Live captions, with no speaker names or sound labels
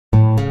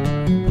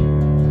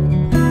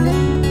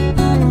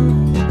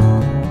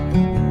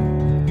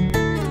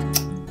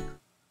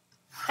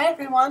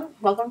everyone.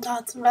 Welcome to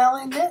Hudson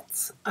Valley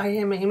Knits. I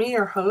am Amy,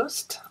 your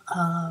host,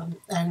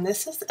 and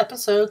this is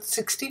episode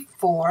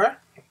 64.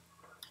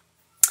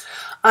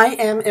 I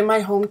am in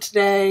my home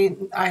today.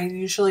 I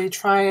usually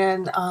try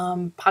and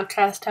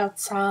podcast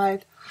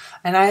outside,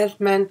 and I had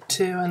meant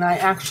to, and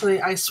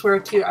I swear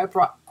to you, I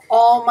brought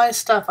all my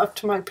stuff up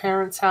to my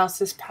parents' house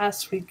this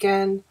past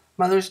weekend,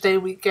 Mother's Day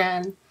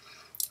weekend,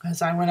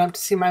 as I went up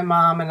to see my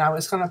mom, and I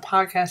was going to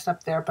podcast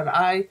up there, but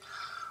I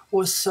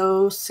was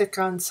so sick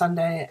on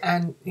Sunday,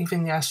 and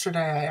even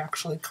yesterday I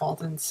actually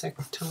called in sick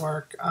to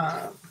work.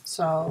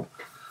 So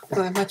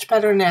feeling much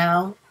better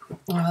now.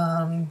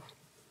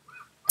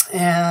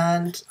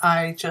 And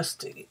I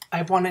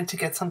wanted to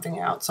get something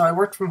out. So I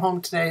worked from home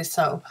today,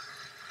 so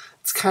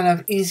it's kind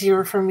of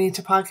easier for me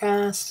to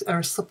podcast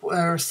or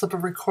slip a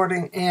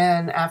recording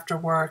in after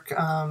work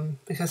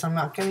because I'm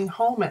not getting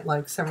home at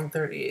like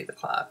 7:30, 8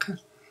 o'clock,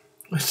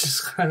 which is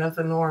kind of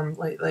the norm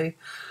lately.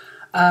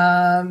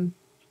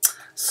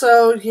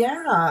 So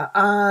yeah,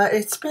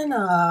 it's been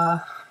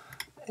a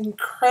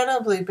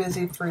incredibly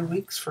busy 3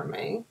 weeks for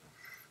me,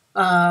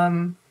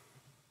 but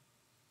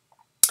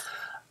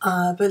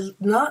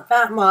not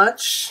that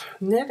much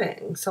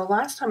knitting. So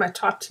last time I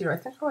talked to you, I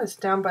think I was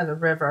down by the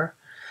river,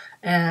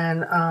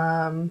 and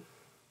I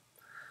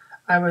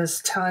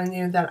was telling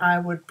you that I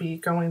would be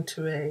going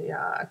to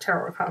a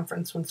tarot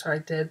conference once I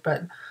did,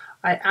 but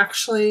I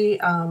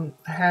actually I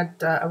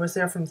was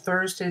there from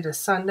Thursday to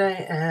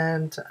Sunday,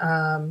 and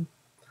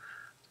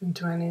didn't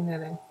do any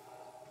knitting.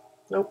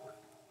 Nope.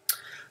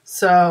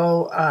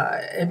 So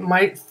it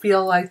might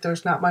feel like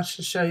there's not much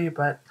to show you,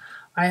 but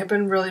I have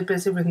been really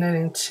busy with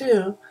knitting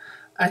too.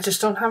 I just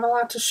don't have a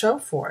lot to show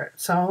for it.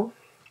 So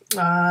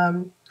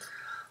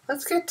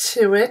let's get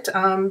to it.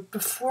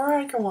 Before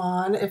I go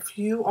on, if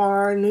you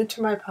are new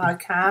to my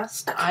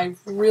podcast, I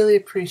really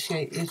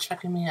appreciate you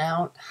checking me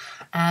out.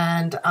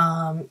 And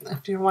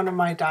if you're one of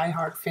my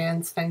diehard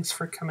fans, thanks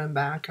for coming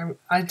back.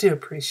 I do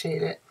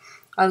appreciate it.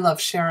 I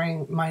love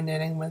sharing my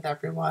knitting with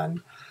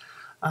everyone.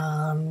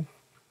 I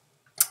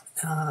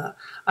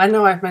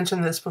know I've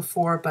mentioned this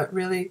before, but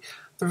really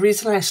the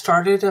reason I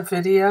started a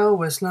video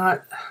was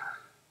not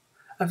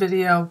a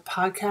video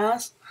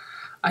podcast.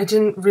 I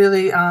didn't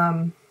really,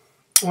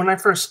 when I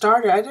first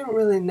started, I didn't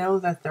really know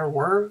that there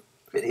were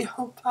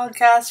video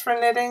podcasts for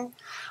knitting.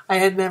 I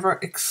had never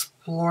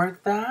explored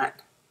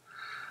that.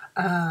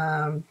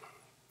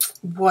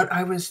 What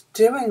I was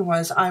doing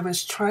was I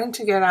was trying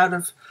to get out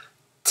of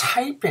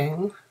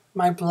typing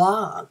my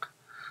blog.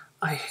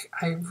 I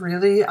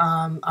really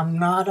I'm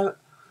not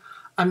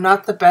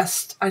the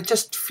best. I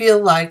just feel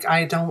like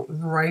I don't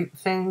write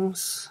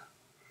things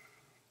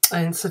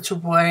in such a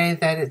way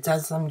that it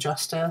does them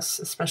justice,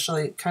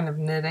 especially kind of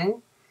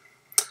knitting.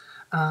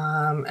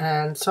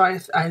 And so I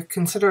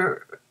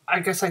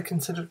guess I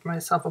considered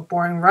myself a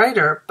boring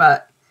writer,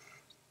 but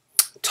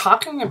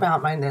talking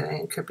about my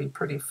knitting could be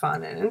pretty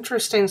fun and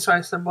interesting. So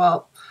I said,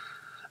 well,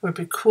 it would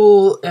be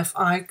cool if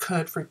I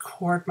could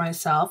record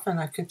myself and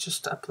I could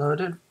just upload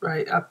it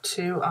right up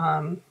to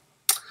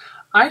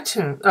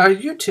iTunes, or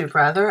YouTube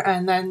rather,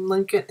 and then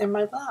link it in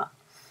my blog.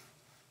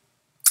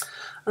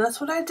 And that's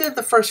what I did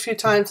the first few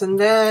times, and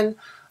then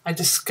I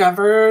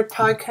discovered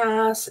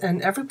podcasts,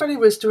 and everybody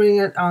was doing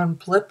it on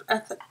Blip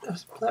at the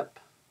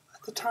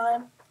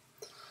time.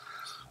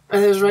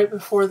 And it was right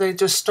before they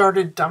just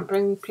started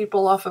dumping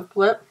people off of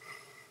Blip.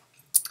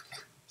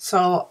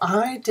 So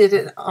I did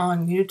it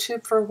on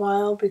YouTube for a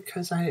while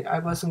because I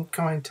wasn't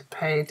going to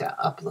pay to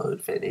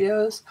upload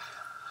videos.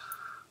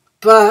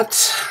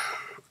 But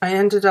I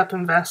ended up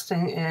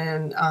investing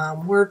in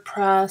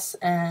WordPress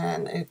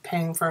and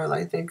paying for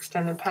like the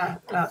extended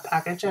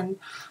package and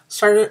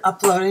started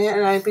uploading it.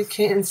 And I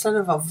became, instead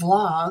of a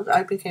vlog,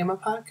 I became a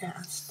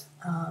podcast.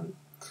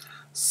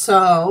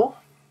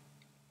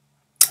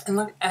 And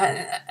like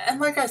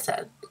I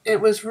said, it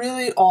was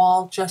really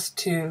all just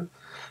to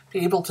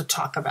be able to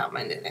talk about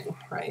my knitting,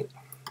 right?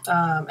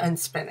 And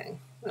spinning.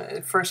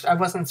 At first, I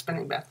wasn't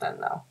spinning back then,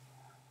 though.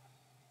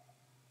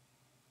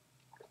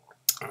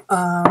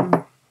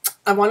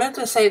 I wanted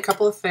to say a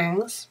couple of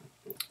things.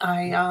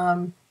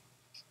 It's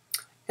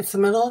the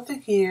middle of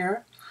the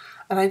year,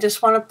 and I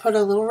just want to put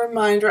a little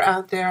reminder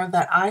out there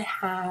that I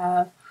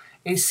have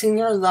a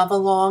senior love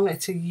along.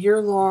 It's a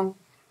year-long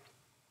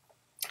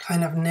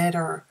kind of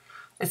knitter.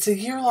 It's a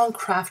year-long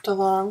craft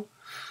along,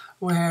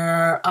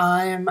 where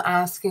I'm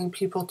asking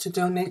people to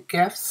donate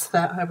gifts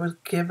that I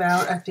would give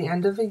out at the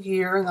end of the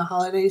year in the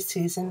holiday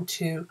season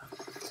to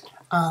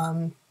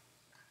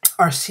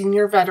our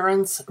senior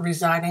veterans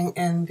residing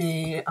in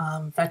the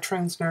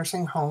Veterans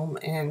Nursing Home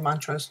in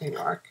Montrose, New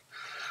York.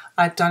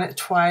 I've done it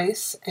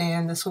twice,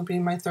 and this will be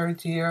my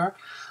third year.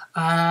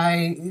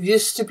 I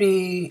used to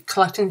be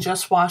collecting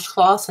just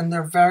washcloths, and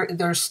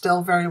they're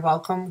still very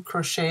welcome,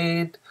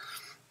 crocheted,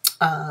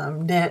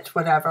 knit,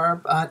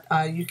 whatever, but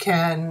you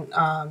can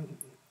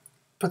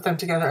put them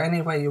together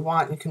any way you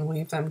want. You can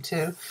weave them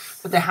too,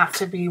 but they have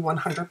to be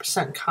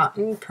 100%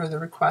 cotton per the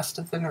request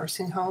of the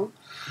nursing home.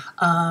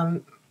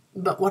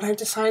 But what I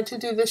decided to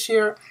do this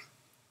year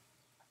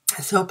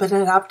So open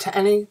it up to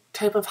any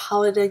type of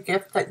holiday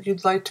gift that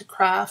you'd like to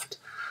craft.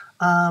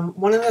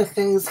 One of the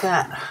things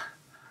that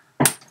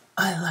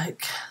I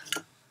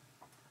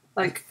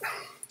like,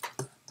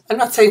 I'm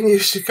not saying you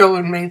should go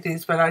and make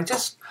these, but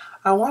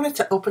I wanted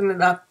to open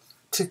it up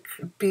to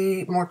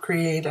be more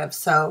creative.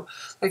 So,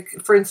 like,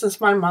 for instance,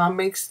 my mom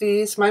makes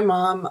these. My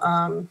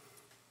mom,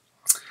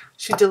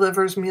 she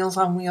delivers Meals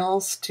on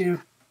Wheels to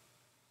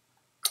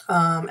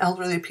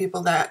elderly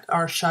people that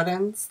are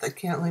shut-ins, that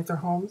can't leave their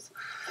homes.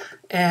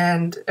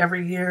 And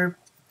every year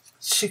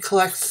she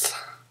collects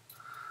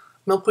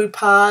milkweed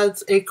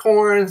pods,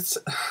 acorns,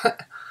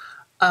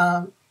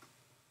 pine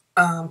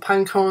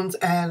cones,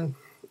 and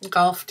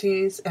golf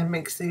tees, and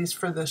makes these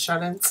for the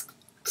shut-ins.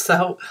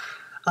 So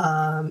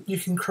you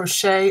can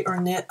crochet or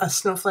knit a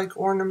snowflake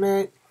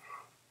ornament.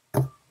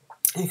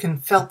 You can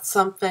felt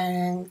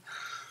something,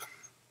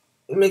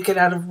 make it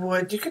out of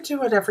wood. You could do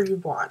whatever you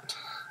want,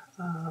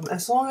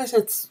 as long as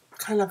it's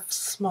kind of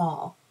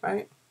small,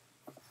 right?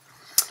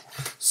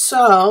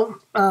 So,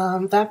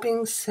 that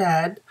being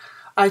said,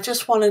 I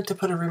just wanted to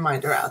put a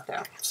reminder out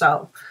there.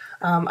 So,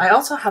 I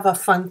also have a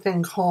fun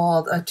thing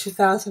called a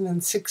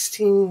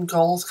 2016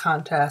 Goals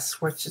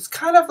Contest, which is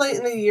kind of late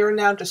in the year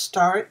now to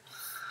start,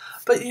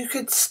 but you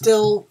could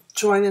still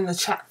join in the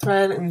chat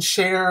thread and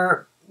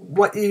share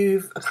what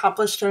you've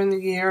accomplished during the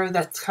year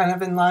that's kind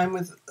of in line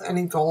with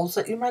any goals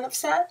that you might have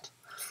set.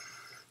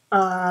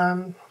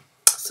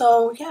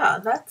 So yeah,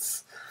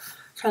 that's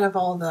kind of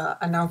all the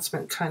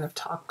announcement kind of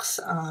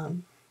talks.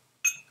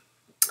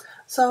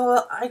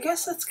 So I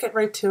guess let's get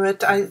right to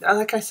it.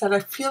 Like I said, I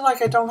feel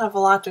like I don't have a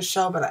lot to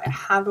show, but I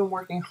have been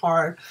working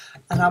hard,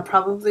 and I'll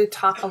probably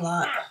talk a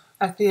lot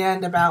at the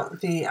end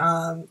about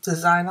the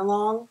design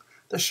along,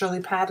 the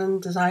Shirley Patton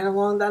design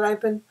along that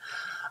I've been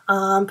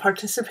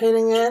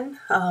participating in.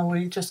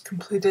 We just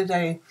completed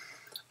a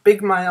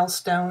big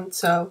milestone.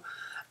 So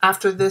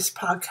after this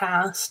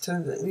podcast,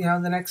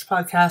 the next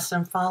podcast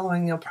I'm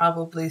following, you'll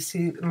probably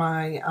see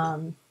my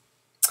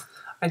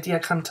idea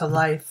come to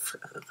life,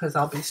 because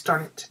I'll be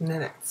starting to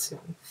knit it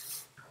soon.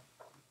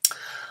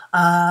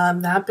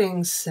 That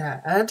being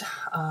said,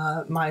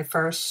 my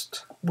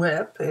first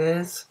whip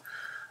is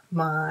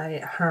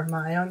my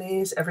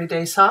Hermione's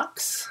Everyday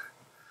Socks.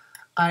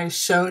 I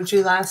showed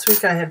you last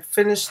week I had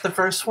finished the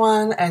first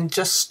one and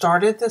just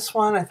started this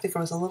one. I think it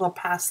was a little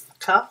past the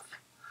cuff.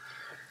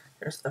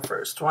 Here's the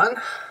first one.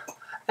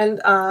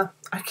 And I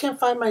can't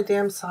find my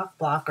damn sock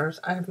blockers.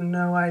 I have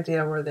no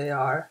idea where they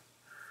are.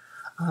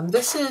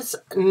 This is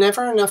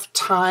Never Enough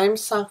Time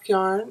sock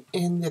yarn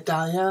in the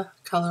Dahlia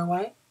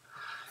colorway.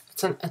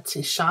 It's an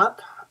Etsy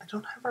shop. I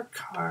don't have her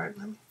card.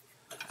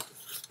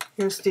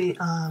 Here's the,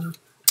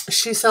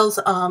 she sells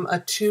a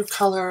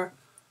 2-color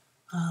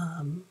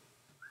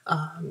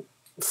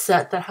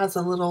set that has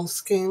a little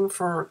skein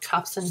for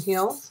cuffs and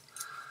heels.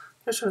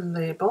 Here's her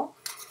label.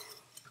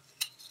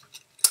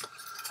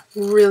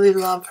 Really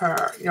love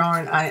her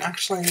yarn. I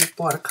actually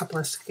bought a couple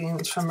of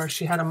skeins from her.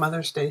 She had a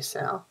Mother's Day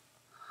sale.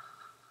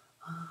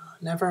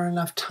 Never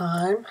Enough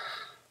Time.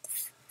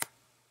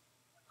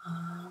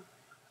 I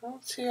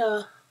don't see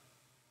a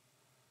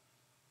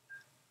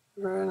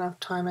Never Enough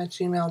Time at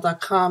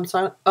gmail.com.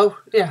 So,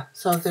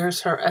 so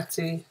there's her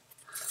Etsy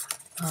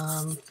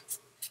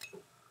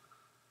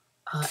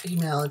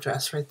email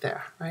address right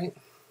there, right?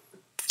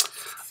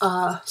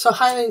 So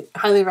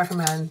highly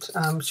recommend.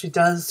 She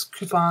does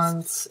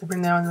coupons every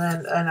now and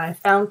then, and I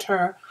found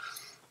her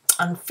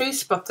on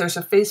Facebook. There's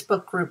a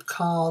Facebook group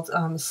called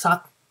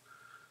Sock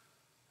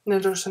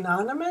Knitters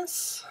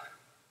Anonymous.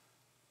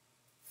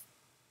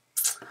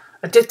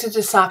 Addicted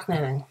to Sock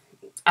Knitting,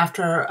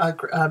 after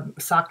a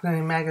sock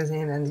knitting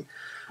magazine, and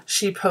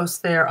she posts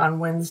there on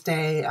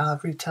Wednesday.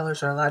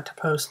 Retailers are allowed to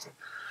post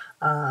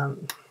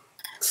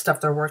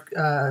stuff their work,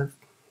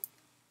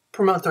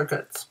 promote their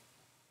goods.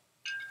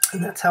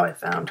 And that's how I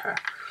found her.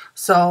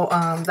 So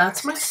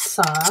that's my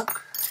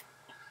sock.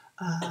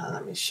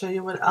 Let me show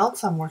you what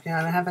else I'm working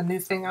on. I have a new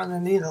thing on the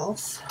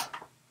needles.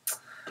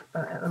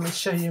 Let me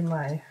show you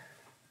my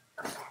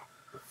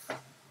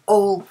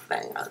old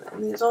thing on the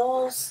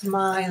needles.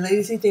 My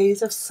Lazy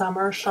Days of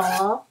Summer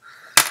shawl.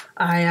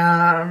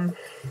 I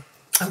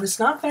was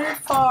not very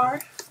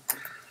far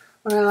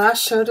when I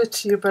last showed it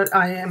to you, but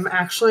I am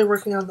actually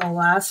working on the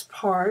last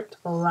part,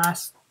 the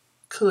last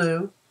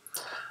clue.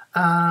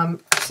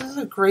 This is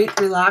a great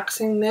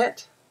relaxing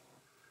knit.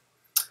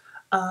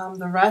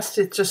 The rest,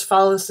 it just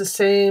follows the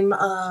same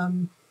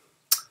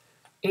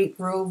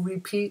 8-row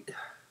repeat.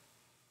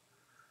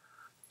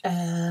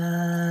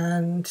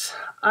 And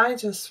I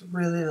just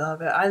really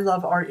love it. I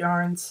love art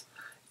yarns.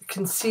 You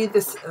can see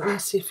this. Let me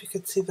see if you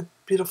can see the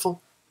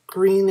beautiful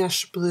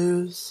greenish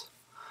blues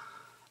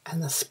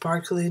and the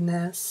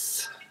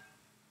sparkliness.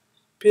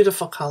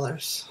 Beautiful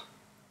colors.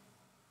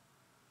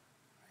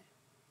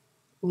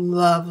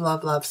 Love,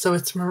 love, love. So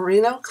it's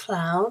Merino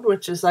Cloud,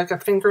 which is like a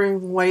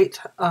fingering weight,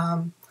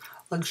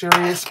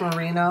 luxurious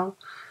merino,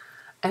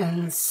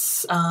 and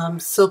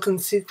silk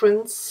and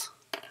sequins,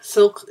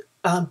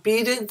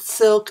 beaded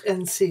silk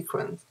and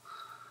sequins,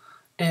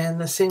 in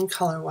the same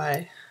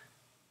colorway.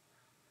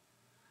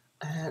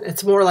 And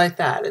it's more like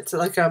that. It's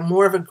like a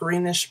more of a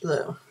greenish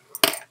blue.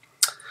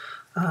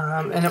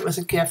 And it was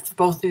a gift.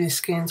 Both of these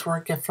skeins were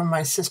a gift from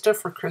my sister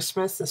for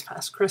Christmas, this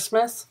past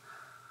Christmas.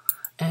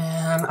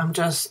 And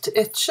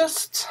it's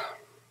just,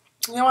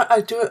 you know what?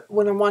 I do it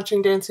when I'm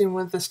watching Dancing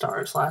with the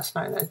Stars. Last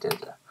night I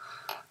did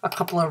a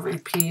couple of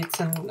repeats,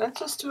 and I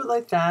just do it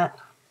like that.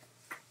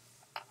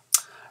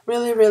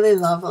 Really, really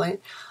lovely.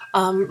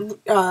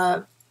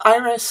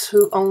 Iris,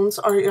 who owns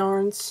Art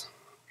Yarns,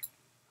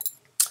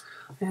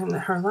 and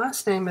her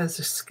last name is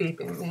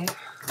escaping me.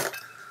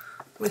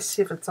 Let me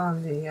see if it's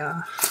on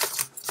the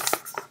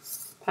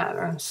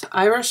patterns.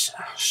 Iris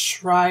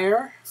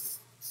Schreier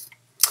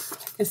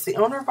is the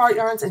owner of Art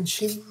Yarns, and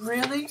she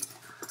really,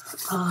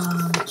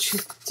 she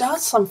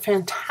does some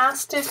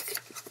fantastic,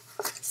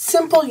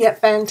 simple yet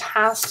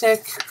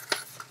fantastic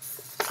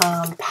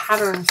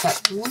patterns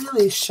that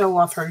really show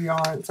off her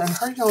yarns. And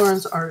her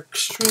yarns are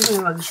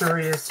extremely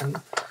luxurious and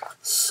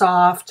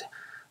soft.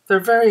 They're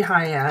very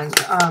high-end.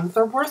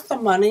 They're worth the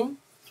money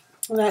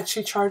that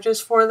she charges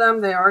for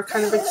them. They are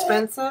kind of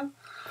expensive.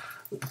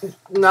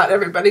 Not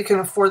everybody can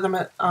afford them,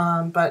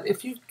 but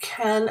if you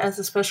can, as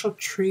a special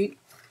treat,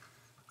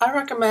 I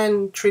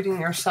recommend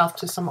treating yourself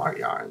to some Art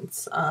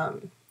Yarns.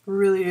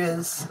 Really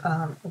is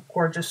a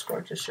gorgeous,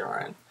 gorgeous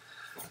yarn.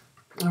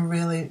 And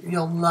really,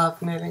 you'll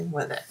love knitting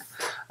with it.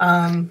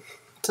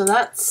 So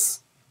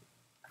that's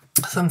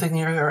something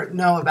you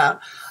know about.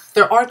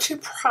 There are two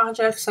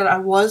projects that I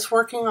was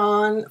working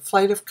on.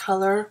 Flight of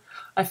Color.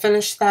 I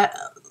finished that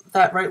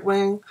right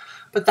wing,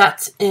 but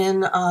that's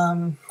in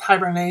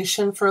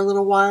hibernation for a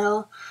little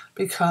while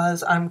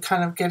because I'm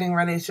kind of getting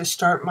ready to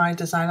start my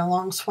design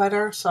along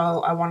sweater,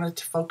 so I wanted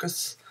to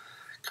focus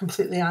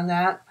completely on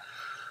that.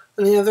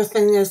 And the other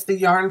thing is the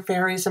Yarn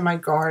Fairies in my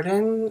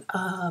garden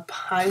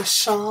pie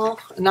shawl.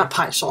 Not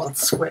pie shawl,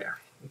 it's square.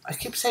 I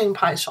keep saying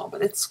pie shawl,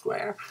 but it's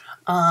square.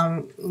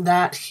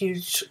 That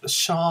huge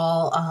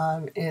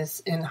shawl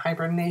is in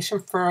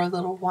hibernation for a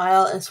little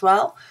while as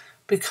well,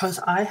 because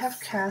I have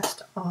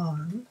cast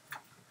on,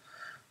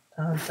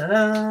 I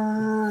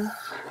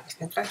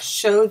think I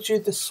showed you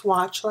the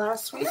swatch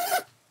last week.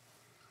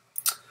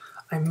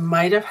 I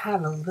might have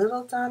had a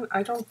little done,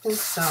 I don't think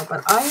so,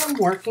 but I am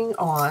working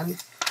on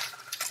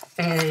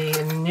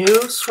a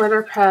new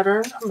sweater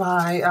pattern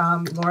by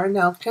Laura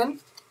Nelkin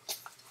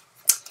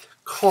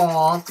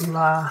called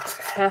La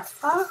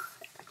Jefa,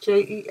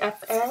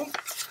 Jefa,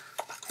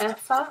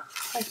 Jefa,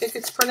 I think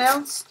it's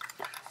pronounced.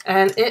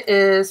 And it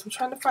is, I'm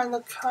trying to find the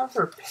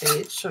cover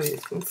page so you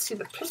can see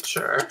the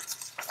picture.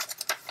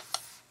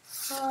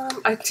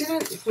 I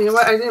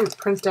didn't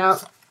print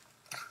out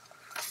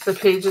the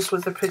pages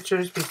with the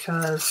pictures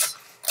because,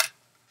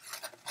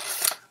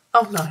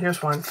 oh no,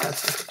 here's one that has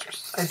some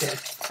pictures. I did.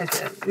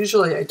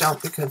 Usually I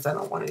don't because I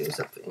don't want to use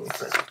up the ink,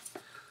 but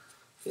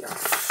here.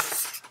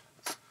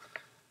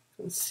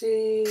 You can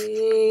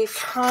see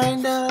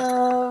kind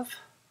of,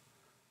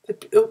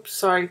 oops,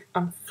 sorry,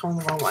 I'm going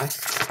the wrong way.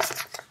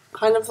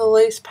 Kind of the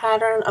lace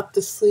pattern up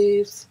the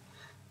sleeves.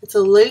 It's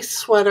a lace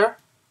sweater,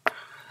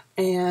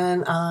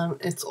 and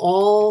it's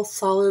all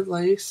solid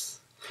lace.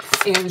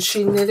 And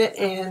she knit it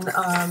in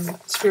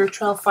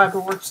Spiritual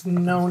Fiberworks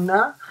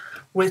Nona,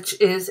 which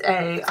is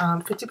a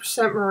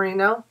 50%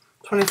 merino,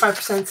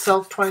 25%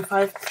 silk,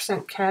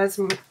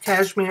 25%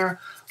 cashmere,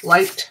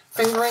 light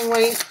fingering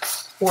weight,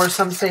 or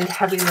some say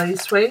heavy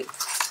lace weight.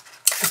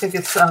 I think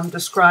it's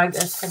described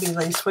as heavy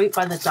lace weight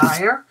by the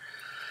dyer.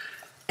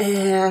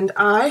 And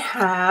I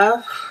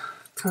have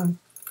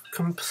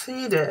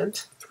completed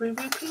 3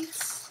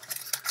 repeats.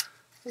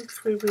 I think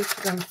 3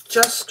 repeats. I'm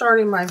just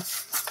starting my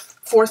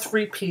 4th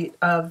repeat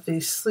of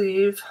the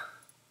sleeve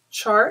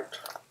chart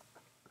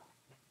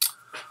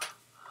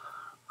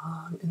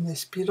in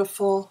this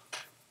beautiful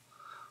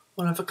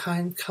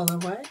one-of-a-kind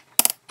colorway.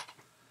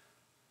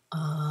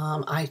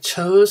 I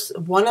chose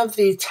one of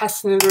the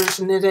test knitters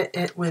knitted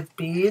it with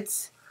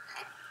beads.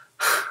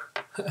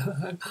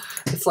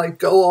 It's like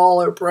go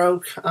all or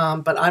broke,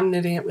 but I'm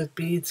knitting it with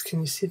beads.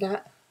 Can you see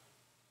that?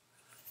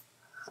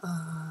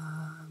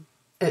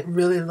 It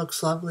really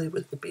looks lovely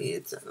with the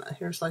beads, and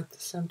here's like the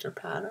center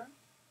pattern.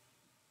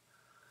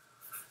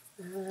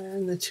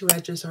 And the 2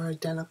 edges are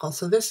identical.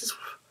 So this is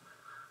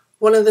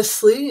one of the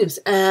sleeves,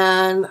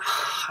 and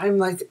I'm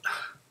like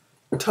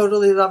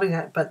totally loving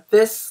it. But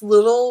this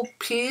little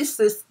piece,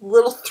 this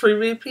little 3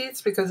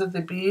 repeats because of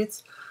the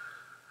beads,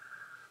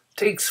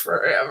 takes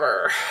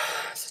forever.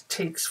 It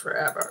takes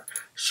forever.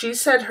 She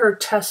said her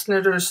test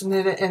knitters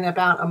knit it in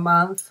about a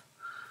month.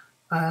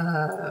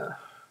 Yeah,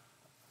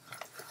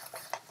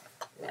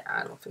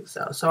 I don't think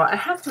so. So I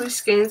have 3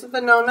 skeins of the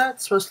Nona.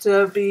 It's supposed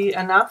to be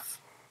enough.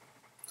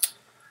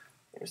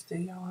 Here's the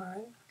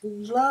yarn.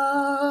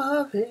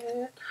 Love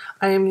it.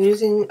 I am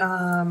using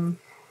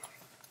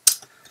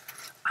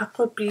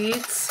aqua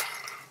beads.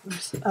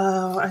 Do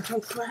I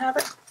have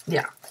it?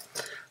 Yeah.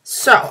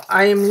 So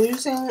I am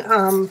using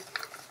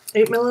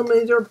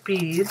 8mm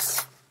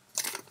beads.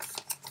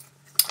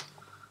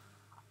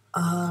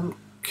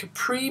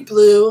 Capri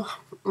Blue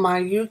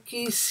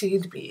Mayuki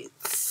seed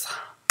beads.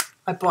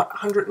 I bought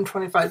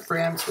 125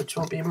 grams, which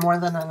will be more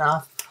than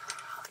enough.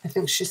 I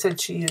think she said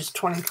she used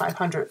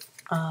 2,500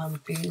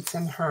 beads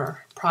in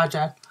her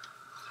project.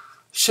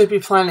 Should be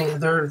plenty.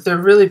 They're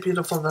really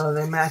beautiful though.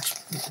 They match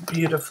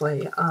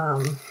beautifully.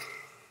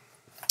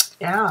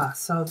 Yeah,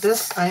 so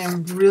this I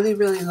am really,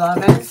 really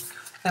loving.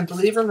 And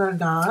believe it or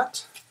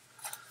not,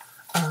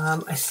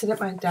 I sit at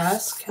my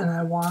desk and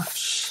I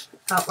watch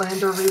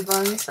Outlander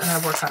reruns and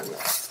I work on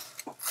this.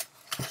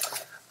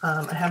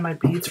 I have my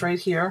beads right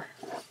here.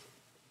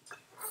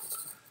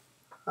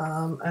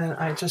 And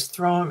I just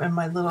throw them in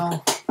my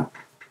little,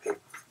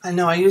 I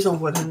know I use a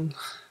wooden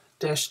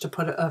dish to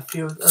put a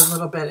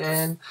little bit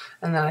in,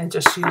 and then I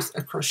just use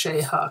a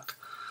crochet hook.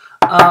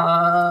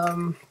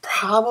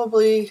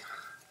 Probably,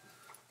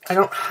 I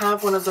don't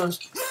have one of those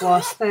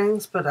floss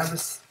things, but I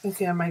was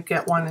thinking I might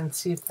get one and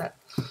see if that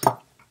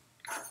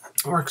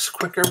works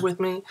quicker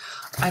with me.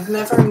 I've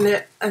never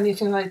knit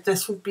anything like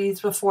this with beads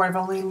before. I've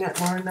only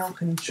knit Lauren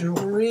Milk and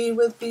jewelry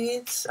with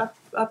beads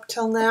up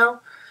till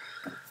now.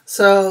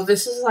 So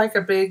this is like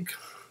a big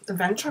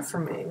adventure for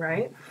me,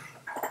 right?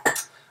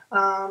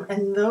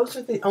 And those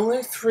are the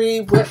only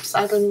 3 whips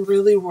I've been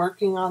really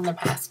working on the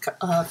past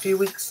few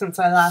weeks since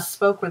I last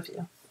spoke with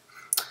you.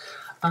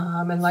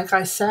 And like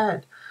I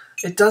said,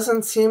 it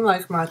doesn't seem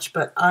like much,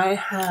 but I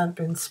have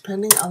been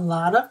spending a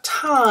lot of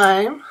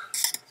time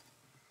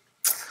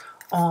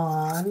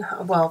on,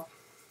 well,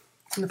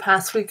 in the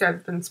past week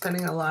I've been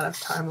spending a lot of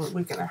time, a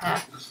week and a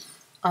half,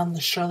 on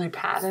the Shirley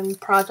Patton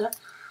project.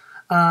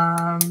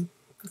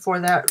 Before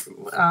that,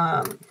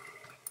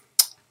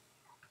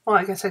 well,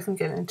 I guess I can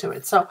get into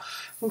it. So,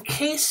 in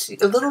case,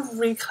 a little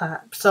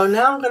recap. So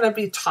now I'm going to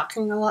be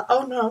talking a lot.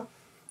 Oh, no.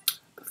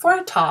 Before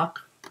I talk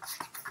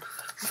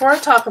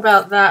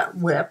about that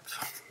whip,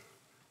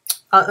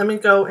 let me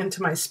go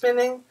into my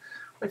spinning,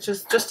 which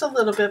is just a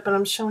little bit, but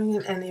I'm showing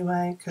it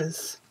anyway,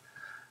 because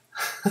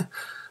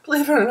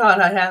believe it or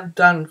not, I have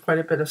done quite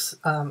a bit of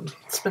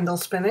spindle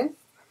spinning.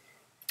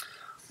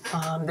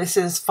 This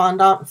is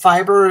Fondant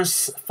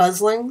Fibers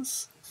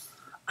Fuzzlings.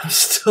 I'm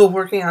still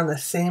working on the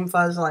same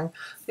fuzzling.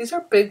 These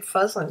are big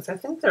fuzzlings. I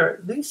think they're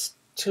at least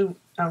 2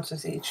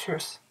 ounces each.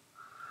 Here's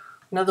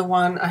another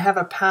one. I have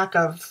a pack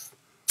of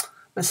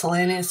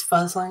miscellaneous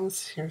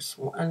fuzzlings. Here's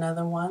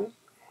another one.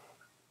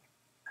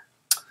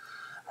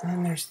 And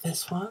then there's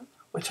this one,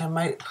 which I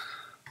might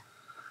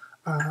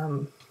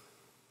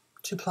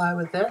 2-ply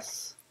with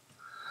this.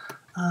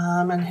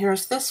 And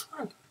here's this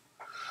one.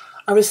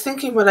 I was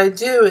thinking what I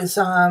do is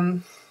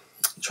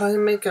try to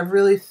make a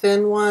really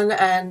thin one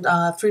and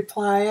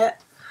 3-ply it,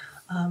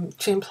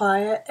 chain ply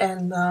it,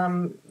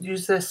 and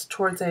use this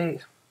towards a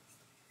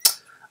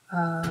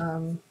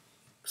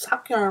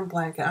sock yarn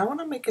blanket. I want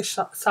to make a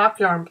sock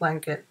yarn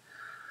blanket.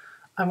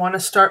 I want to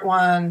start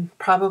one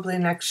probably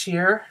next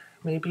year,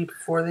 maybe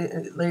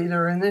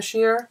later in this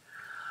year.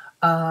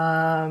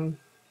 I've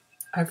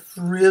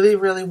really,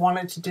 really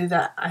wanted to do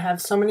that. I have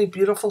so many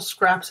beautiful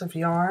scraps of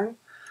yarn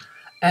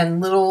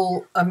and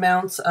little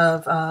amounts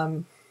of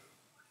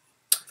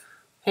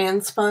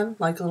hand spun,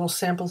 like little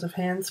samples of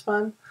hand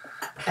spun,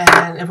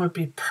 and it would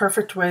be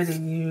perfect way to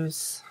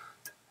use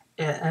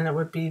it, and it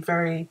would be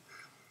very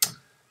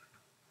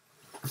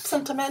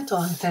sentimental,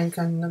 I think,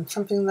 and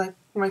something that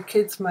my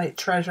kids might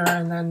treasure,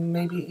 and then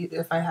maybe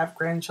if I have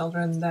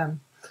grandchildren,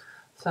 them.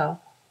 So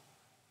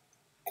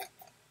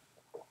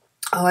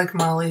I like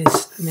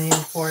Molly's name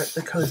for it,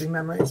 the Cozy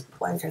Memories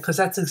blanket, because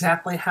that's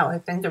exactly how I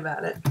think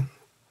about it.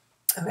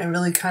 And I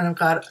really kind of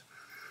got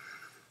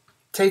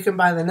taken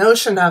by the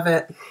notion of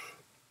it,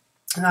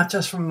 not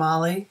just from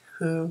Molly,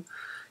 who,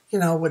 you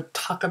know, would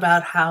talk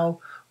about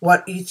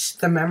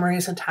the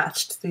memories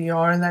attached to the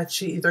yarn that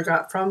she either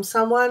got from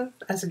someone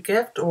as a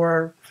gift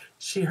or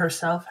she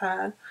herself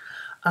had.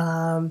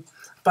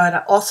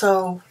 But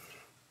also,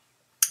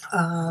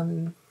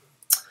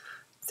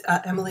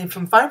 Emily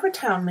from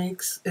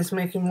Fibertown is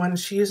making one.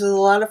 She uses a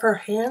lot of her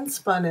hand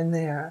spun in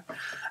there.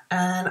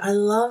 And I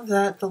love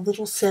that the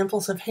little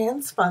samples of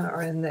hand spun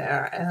are in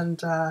there.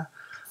 And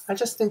I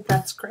just think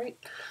that's great.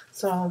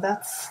 So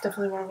that's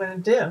definitely what I'm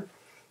going to do.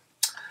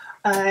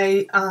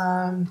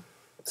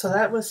 So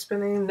that was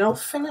spinning. No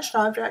finished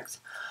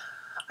objects.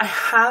 I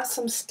have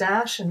some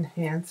stash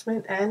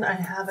enhancement and I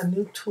have a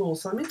new tool.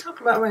 So let me talk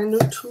about my new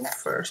tool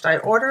first. I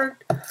ordered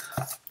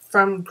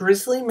from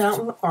Grizzly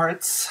Mountain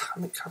Arts.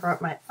 Let me cover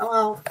up my,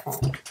 oh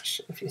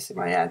gosh, if you see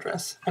my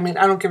address. I mean,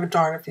 I don't give a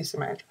darn if you see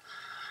my address.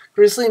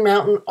 Grizzly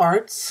Mountain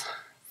Arts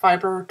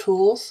fiber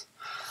tools.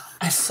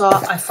 I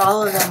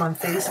follow them on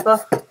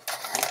Facebook,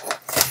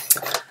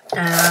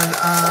 and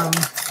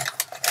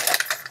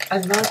I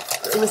love.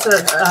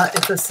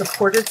 It's a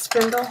supported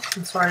spindle.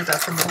 I'm sorry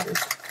about the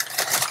noise.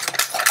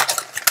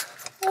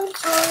 I'm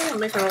sorry, I'm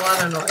making a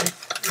lot of noise.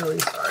 Really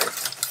sorry.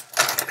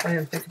 I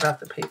didn't think about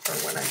the paper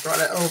when I brought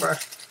it over.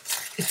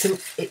 It's a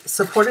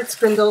supported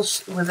spindle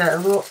with a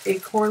little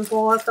acorn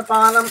ball at the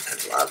bottom. I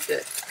loved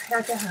it. I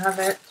had to have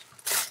it.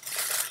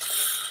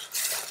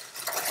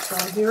 So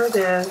here it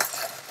is.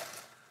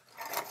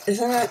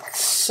 Isn't it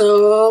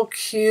so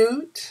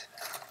cute?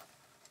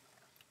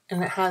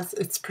 and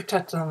it's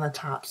protected on the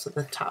top so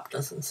the top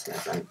doesn't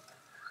snip. And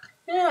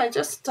yeah,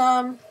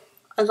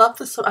 I love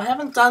this. I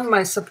haven't done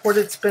my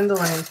supported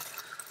spindling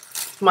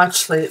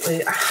much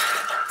lately.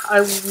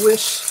 I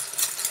wish.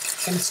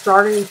 I'm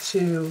starting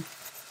to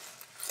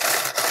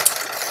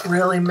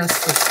really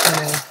miss the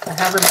spinning. I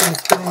haven't been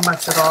spinning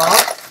much at all.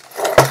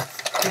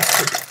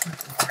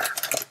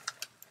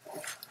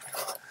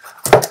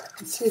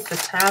 Let's see if the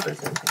tab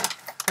is in here.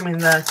 I mean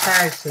the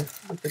tags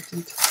with the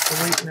details, the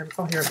weight and everything.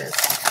 Oh, here it is.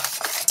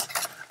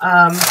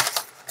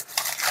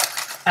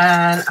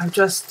 And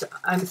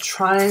I'm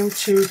trying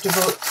to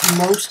devote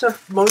most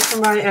of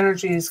my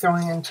energy is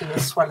going into the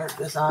sweater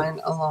design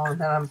alone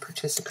that I'm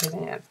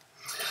participating in.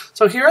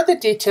 So here are the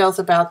details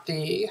about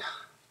the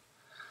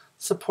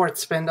support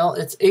spindle.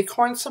 It's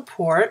acorn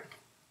support.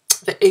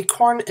 The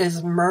acorn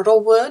is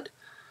myrtle wood.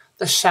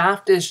 The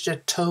shaft is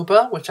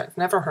jatoba, which I've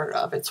never heard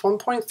of. It's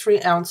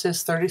 1.3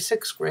 ounces,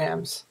 36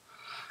 grams.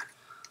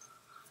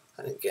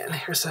 And again,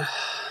 here's a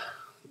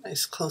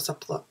nice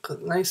close-up look. A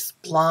nice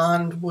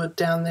blonde wood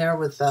down there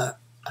with the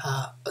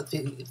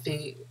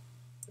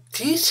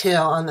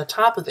detail on the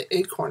top of the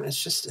acorn is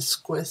just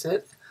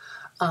exquisite.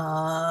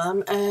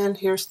 And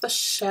here's the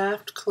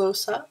shaft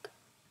close-up.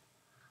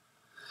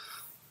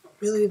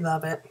 Really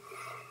love it.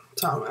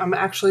 So I'm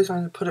actually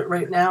going to put it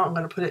right now. I'm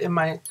going to put it in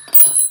my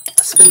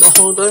spindle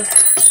holder.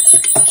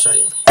 I'll show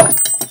you.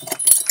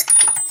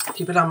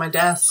 Keep it on my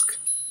desk.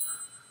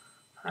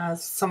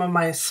 Has some of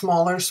my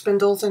smaller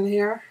spindles in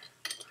here.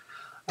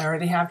 I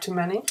already have too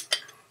many.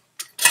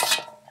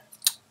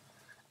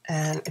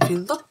 And if you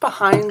look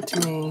behind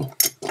me,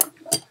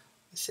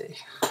 let's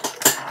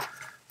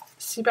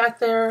see back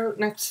there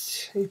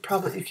next, you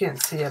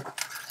can't see it.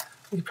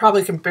 You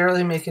probably can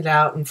barely make it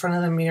out. In front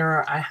of the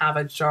mirror, I have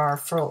a jar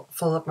full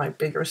of my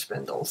bigger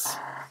spindles.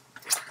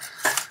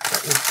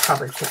 But you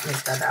probably can't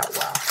make that out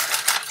well.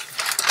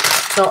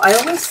 So I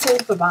always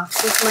save the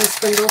boxes my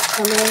spindles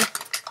come in.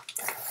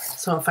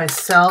 So if I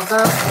sell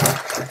them, I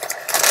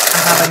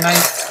have a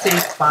nice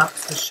safe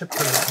box to ship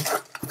them in.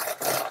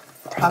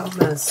 The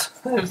problem is,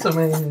 I have so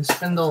many new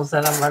spindles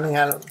that I'm running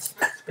out of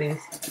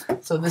space.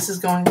 So this is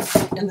going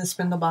in the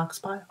spindle box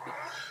pile,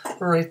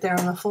 right there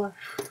on the floor.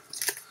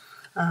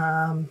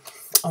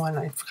 Oh, and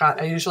I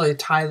forgot, I usually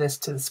tie this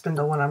to the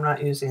spindle when I'm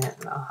not using it,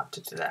 and I'll have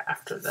to do that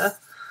after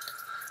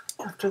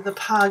the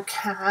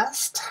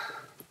podcast.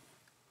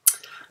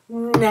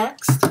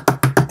 Next,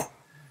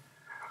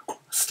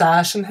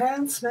 stash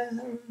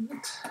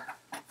enhancement.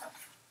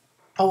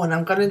 Oh, and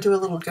I'm going to do a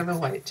little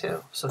giveaway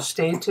too, so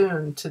stay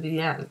tuned to the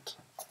end.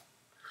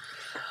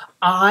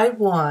 I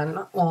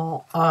won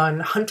on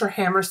Hunter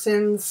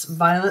Hammerson's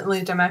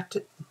Violently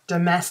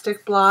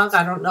Domestic blog.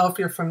 I don't know if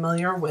you're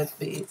familiar with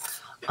the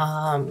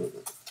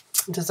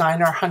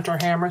designer Hunter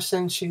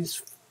Hammerson.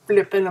 She's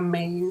flippin'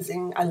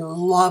 amazing. I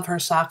love her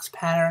socks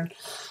pattern.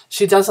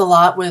 She does a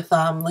lot with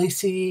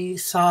lacy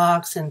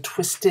socks and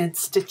twisted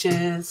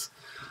stitches.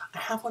 I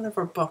have one of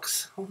her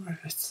books. Oh,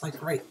 it's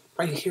like right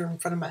here in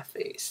front of my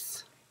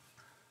face.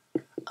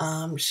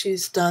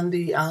 She's done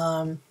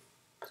the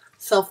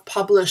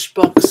self-published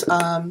books,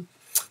 The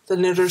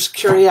Knitter's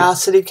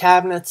Curiosity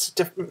Cabinets,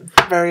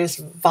 various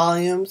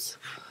volumes.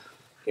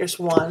 Here's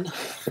one.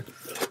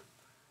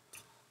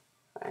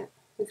 Right.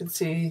 You can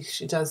see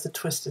she does the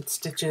twisted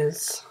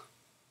stitches.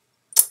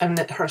 I've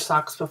knit her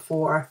socks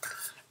before.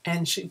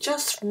 And she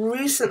just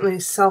recently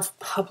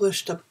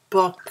self-published a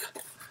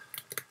book.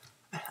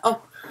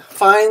 Oh,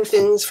 Fine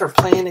Things for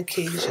Plain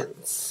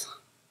Occasions.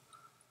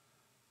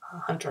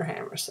 Hunter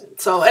Hammerson.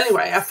 So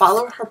anyway, I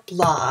follow her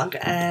blog,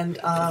 and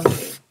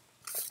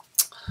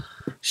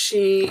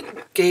she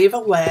gave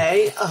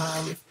away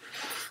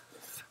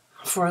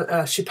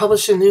she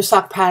published a new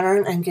sock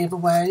pattern and gave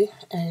away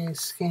a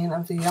skein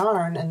of the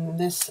yarn, and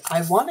this,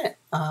 I won it.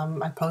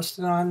 I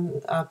posted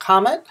on a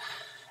comment,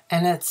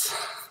 and it's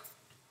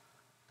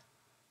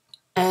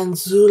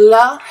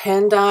Anzula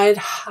hand-dyed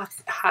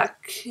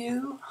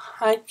haiku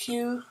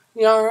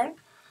yarn.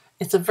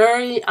 It's a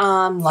very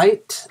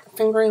light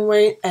fingering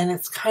weight, and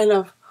it's kind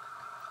of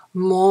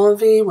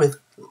mauvey with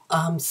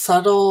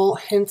subtle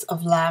hints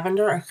of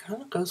lavender. It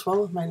kind of goes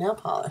well with my nail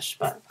polish,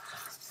 but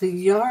the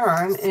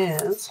yarn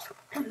is,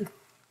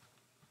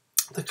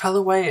 the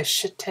colorway is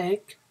shit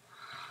take,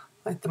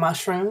 like the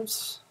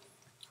mushrooms,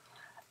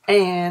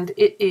 and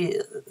it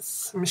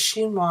is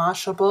machine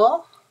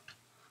washable.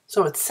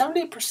 So it's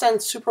 70%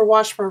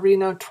 superwash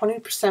merino,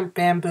 20%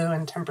 bamboo,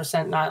 and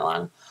 10%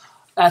 nylon.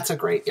 That's a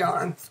great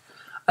yarn.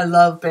 I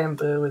love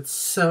bamboo. It's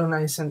so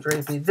nice and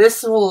drapey.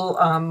 This will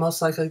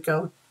most likely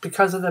go,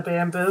 because of the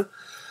bamboo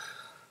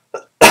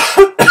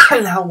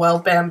and how well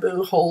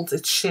bamboo holds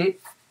its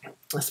shape,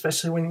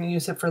 especially when you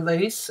use it for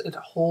lace. It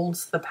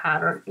holds the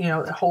pattern,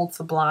 it holds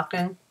the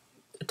blocking.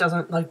 It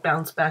doesn't like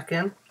bounce back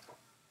in.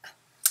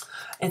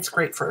 It's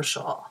great for a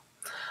shawl.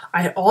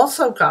 I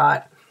also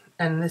got,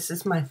 and this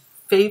is my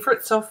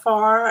favorite so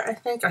far, I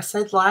think. I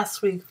said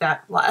last week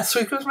that last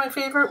week was my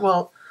favorite.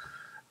 Well,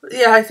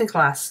 yeah, I think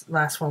last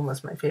one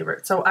was my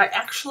favorite. So I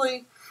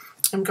actually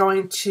am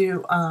going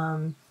to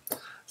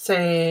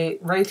say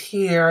right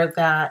here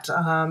that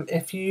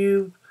if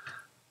you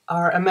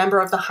are a member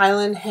of the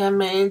Highland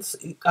Handmaids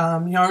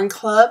Yarn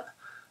Club,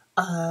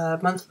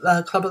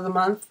 Club of the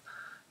Month,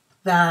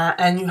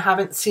 and you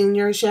haven't seen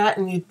yours yet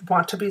and you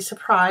want to be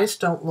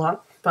surprised, don't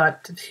look.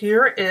 But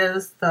here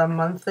is the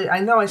monthly. I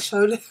know I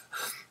showed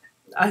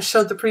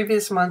the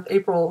previous month,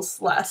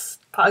 April's last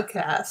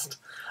podcast.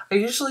 I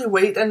usually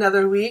wait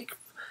another week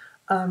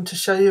to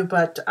show you,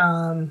 but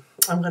I'm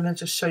going to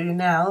just show you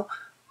now.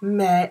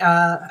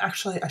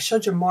 Actually, I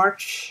showed you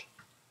March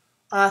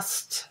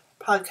last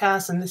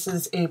podcast, and this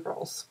is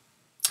April's.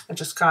 I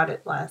just got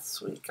it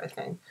last week, I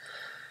think.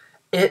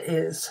 It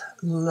is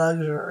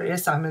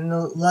luxurious. I'm in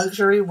the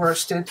luxury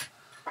worsted.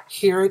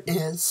 Here it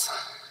is.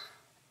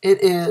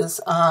 It is,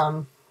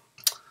 well,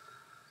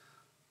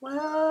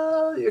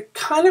 you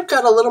kind of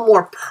got a little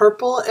more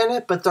purple in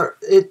it, but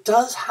it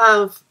does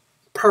have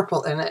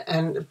purple in it.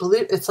 And I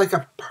believe it's like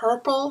a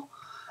purple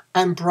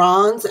and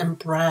bronze and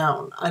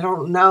brown. I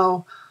don't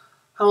know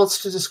how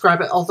else to describe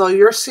it, although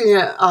you're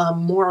seeing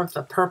more of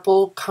the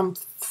purple come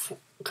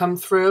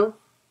through.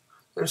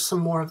 There's some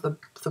more of the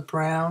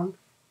brown.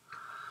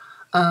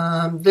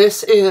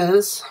 This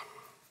is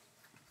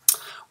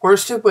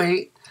worsted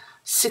weight,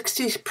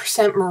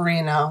 60%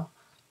 merino,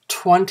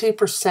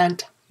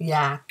 20%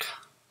 yak,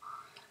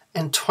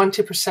 and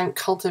 20%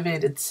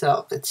 cultivated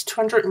silk. It's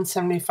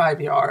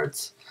 275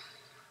 yards.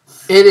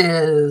 It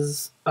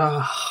is,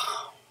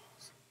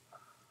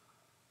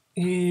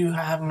 you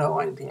have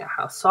no idea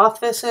how soft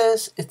this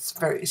is. It's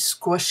very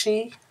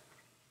squishy.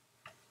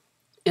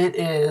 It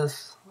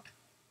is,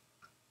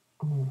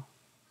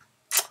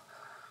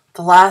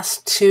 the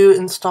last two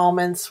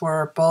installments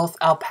were both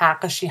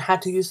alpaca. She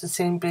had to use the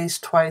same base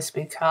twice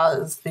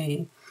because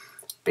the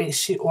base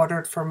she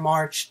ordered for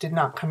March did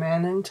not come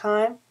in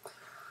time.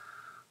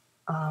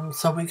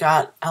 So we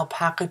got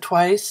alpaca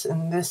twice,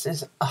 and this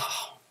is,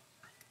 I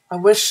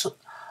wish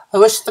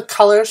the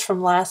colors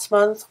from last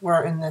month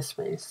were in this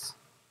base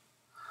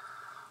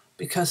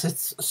because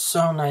it's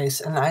so nice.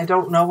 And I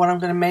don't know what I'm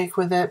going to make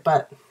with it,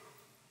 but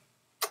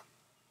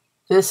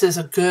this is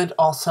a good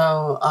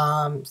also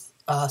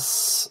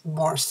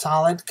more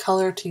solid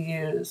color to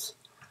use.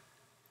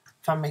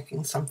 If I'm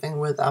making something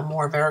with a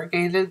more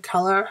variegated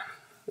color,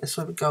 this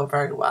would go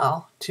very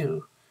well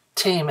to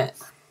tame it.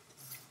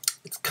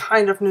 It's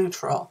kind of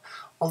neutral,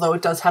 although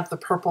it does have the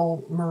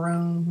purple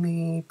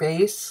maroon-y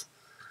base.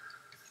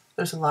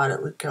 There's a lot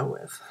it would go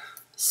with.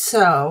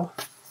 So,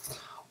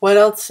 what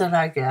else did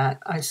I get?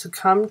 I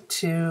succumbed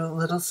to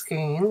Little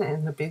Skein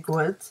in the Big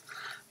Woods.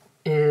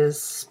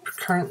 Is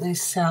currently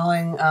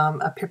selling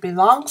a Pippi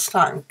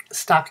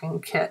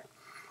Longstocking kit.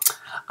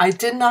 I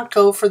did not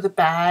go for the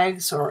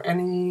bags or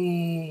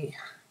any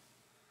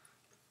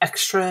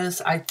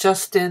extras. I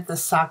just did the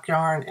sock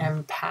yarn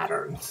and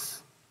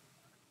patterns.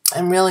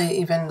 And really,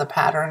 even the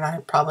pattern I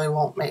probably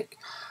won't make.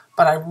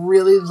 But I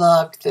really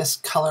loved this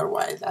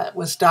colorway that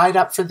was dyed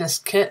up for this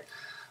kit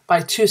by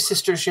Two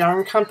Sisters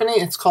Yarn Company.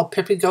 It's called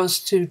Pippi Goes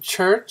to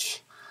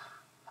Church.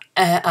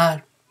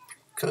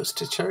 Goes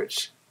to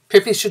Church.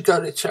 Pippi should go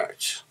to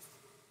church.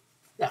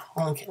 No,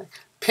 only kidding.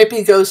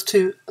 Pippi goes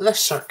to the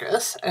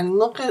circus, and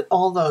look at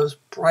all those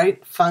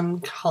bright, fun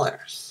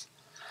colors.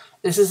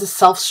 This is a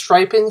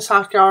self-striping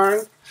sock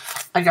yarn.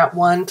 I got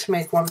one to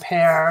make one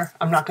pair.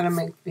 I'm not going to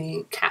make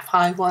the calf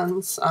high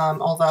ones,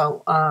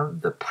 although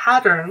the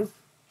pattern,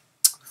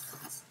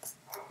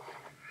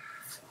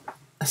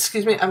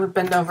 excuse me, I'm going to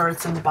bend over.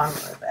 It's in the bottom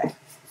of the bag.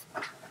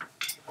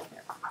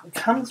 It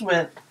comes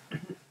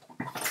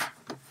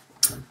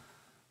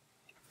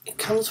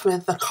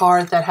with a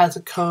card that has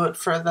a code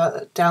for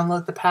the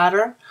download the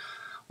pattern,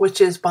 which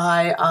is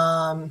by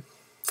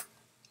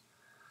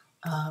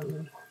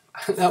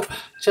no,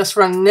 Just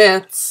Run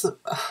Knits.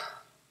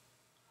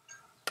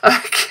 I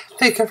can't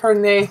think of her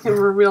name,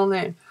 her real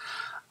name.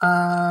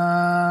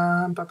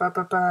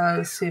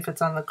 Let's see if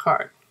it's on the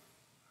card.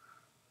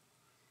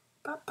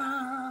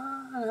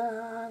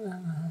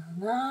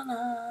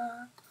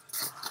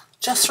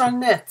 Just Run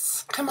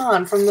Knits. Come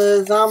on, from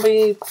the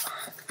zombie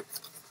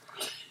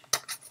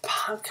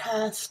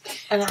podcast.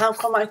 And how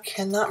come I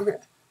cannot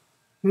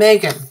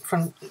Megan,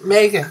 from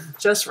Megan,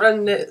 Just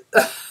Run Knit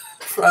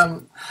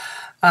from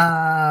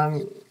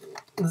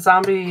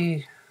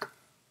Zombie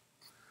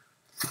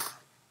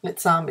Knit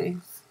Zombie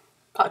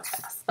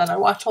podcast that I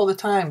watch all the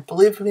time.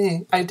 Believe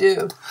me, I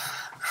do.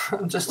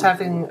 I'm just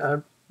having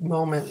a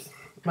moment.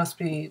 Must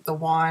be the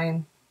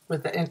wine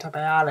with the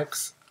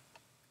antibiotics.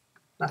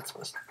 Not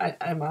supposed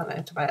to. I'm on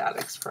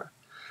antibiotics for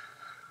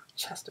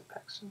chest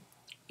infection.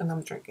 And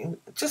I'm drinking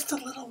just a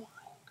little wine.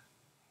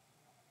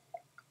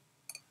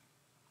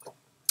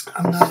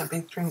 I'm not a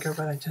big drinker,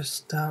 but I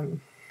just,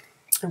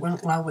 it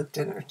went well with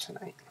dinner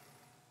tonight.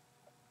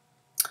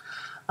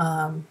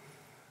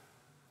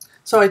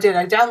 So I did.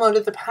 I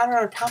downloaded the pattern.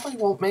 I probably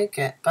won't make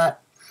it,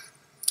 but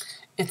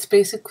it's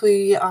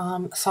basically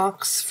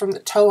socks from the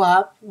toe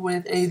up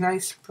with a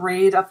nice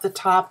braid up the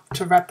top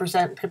to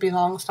represent Pippi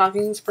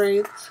Longstocking's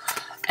braids.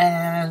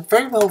 And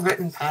very well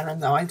written pattern,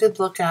 though. I did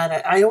look at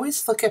it. I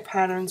always look at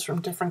patterns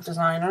from different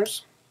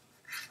designers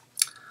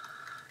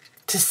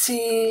to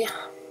see,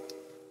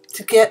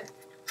 to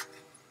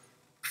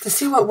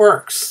see what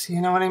works, you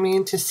know what I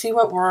mean? To see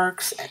what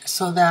works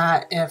so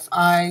that if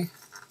I,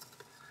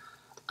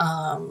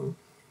 you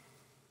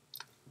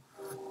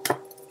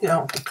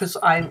know, because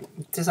I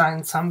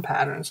design some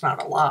patterns,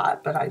 not a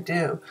lot, but I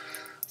do.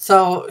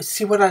 So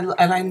see what and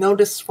I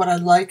notice what I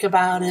like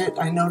about it.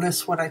 I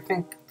notice what I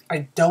think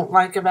I don't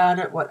like about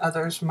it, what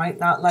others might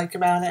not like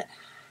about it.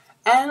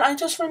 And I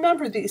just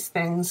remember these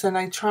things, and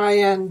I try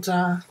and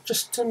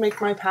just to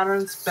make my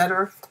patterns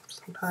better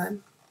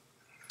sometimes.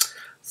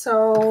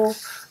 So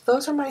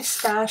those are my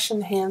stash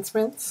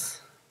enhancements,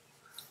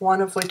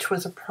 one of which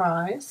was a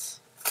prize.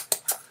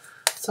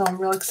 So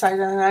I'm real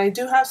excited, and I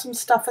do have some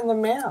stuff in the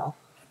mail.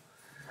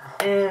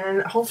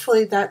 And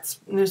hopefully that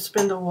new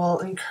spindle will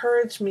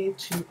encourage me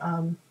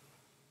to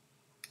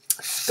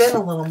spin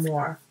a little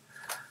more,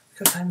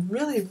 because I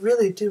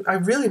really do. I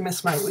really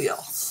miss my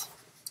wheels.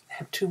 I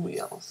have 2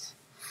 wheels.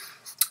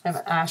 I have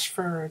an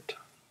Ashford.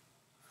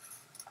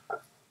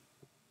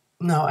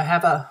 No, I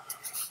have a,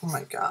 oh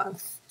my God.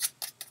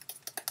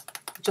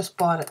 I just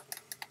bought it.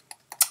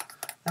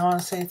 I want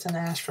to say it's an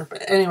Ashford,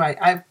 but anyway,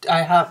 I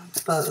have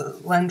the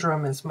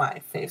Lendrum is my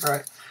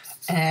favorite.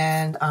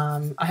 And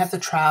I have the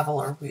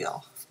Traveler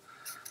wheel.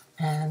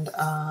 And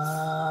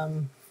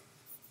I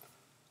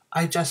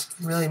just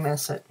really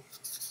miss it.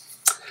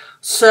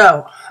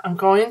 So I'm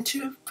going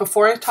to,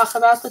 before I talk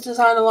about the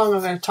design along,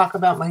 I'm going to talk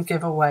about my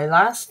giveaway.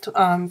 Last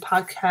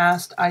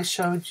podcast, I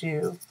showed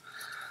you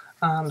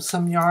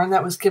some yarn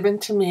that was given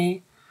to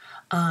me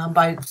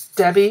by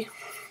Debbie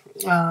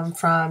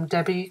from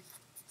Debbie,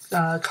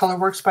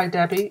 Colorworks by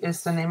Debbie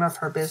is the name of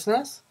her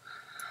business.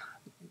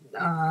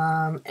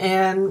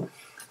 And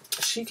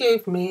she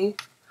gave me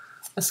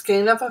a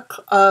skein of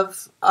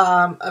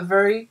a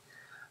very,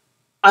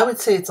 I would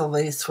say it's a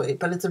lace weight,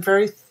 but it's a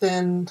very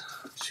thin,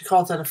 she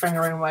calls it a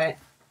fingering weight.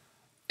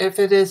 If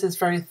it is, it's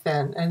very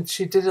thin. And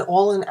she did it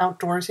all in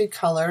outdoorsy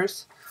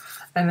colors.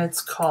 And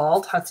it's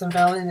called Hudson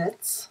Valley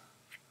Knits.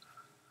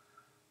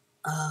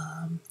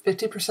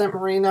 50%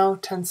 merino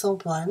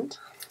tencel blend.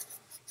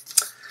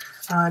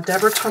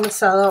 Deborah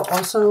Tomasello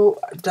also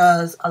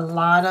does a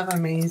lot of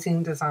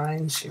amazing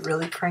designs. She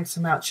really cranks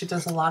them out. She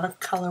does a lot of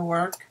color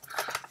work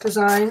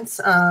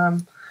designs.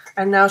 And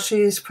now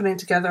she's putting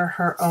together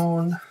her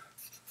own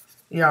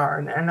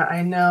yarn. And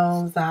I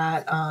know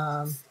that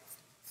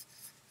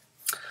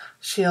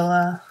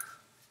Sheila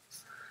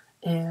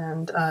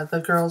and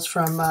the girls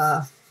from,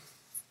 I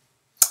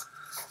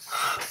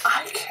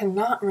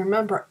cannot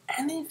remember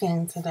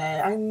anything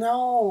today. I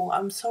know,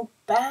 I'm so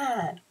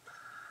bad.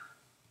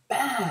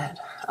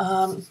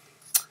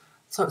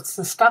 So it's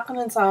the Stocking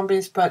and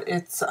Zombies, but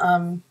it's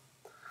the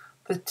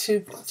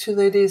two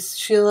ladies,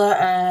 Sheila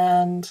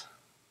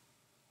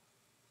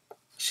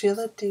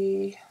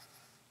D.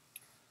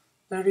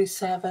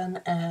 37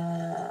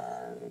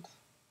 and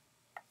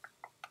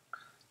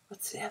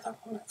what's the other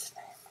woman's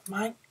name?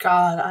 My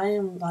God, I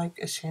am like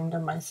ashamed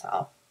of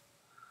myself.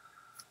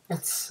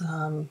 It's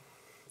the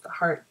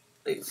Heart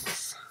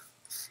ladies.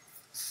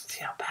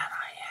 See how bad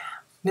I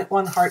am. Knit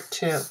One Heart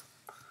 2.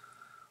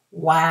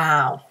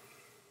 Wow.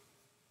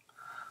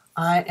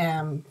 I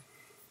am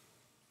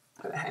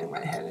going to hang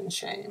my head in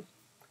shame.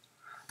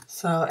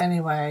 So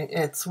anyway,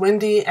 it's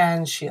Wendy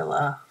and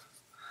Sheila.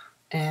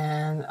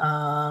 And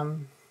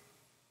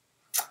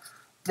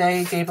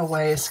they gave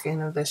away a skein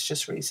of this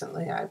just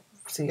recently. I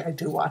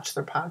do watch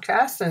their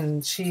podcast,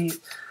 and she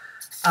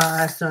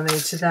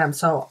donated to them.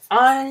 So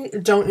I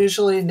don't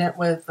usually knit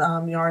with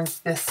yarns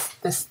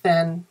this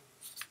thin.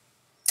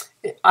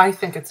 I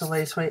think it's a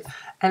lace weight,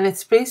 and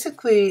it's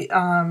basically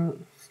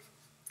yarn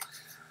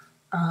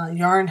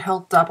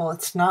held double.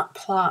 It's not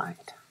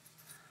plied,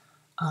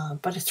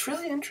 but it's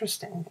really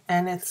interesting,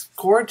 and it's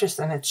gorgeous,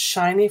 and it's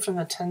shiny from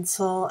the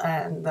tencel,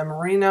 and the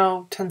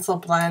merino tencel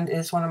blend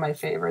is one of my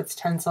favorites.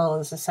 Tencel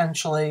is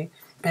essentially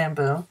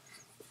bamboo.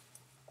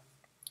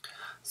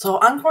 So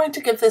I'm going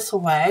to give this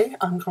away.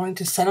 I'm going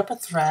to set up a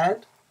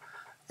thread,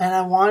 and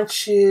I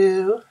want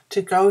you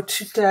to go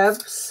to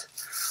Deb's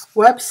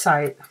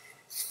website.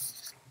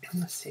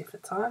 Let's see if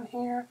it's on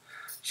here.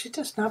 She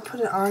does not put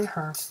it on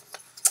her.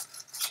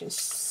 She's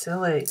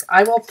silly.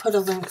 I will put a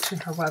link to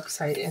her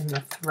website in the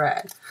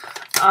thread.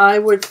 I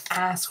would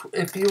ask,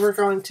 if you were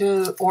going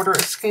to order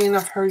a skein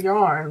of her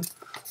yarn,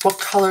 what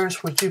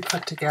colors would you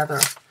put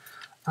together?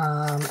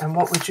 And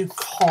what would you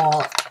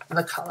call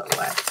the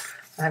colorway?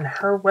 And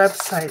her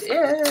website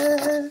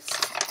is,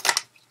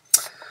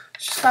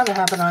 she's got to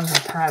have it on her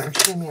pattern.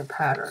 She gave me a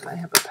pattern. I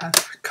have a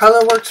pattern.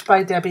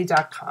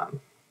 Colorworksbydebbie.com.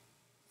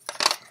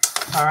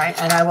 All right,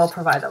 and I will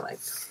provide a link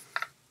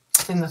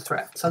in the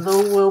thread. So there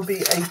will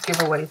be a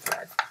giveaway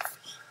thread.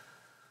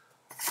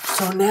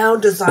 So now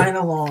design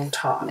along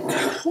talk.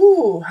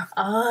 Ooh,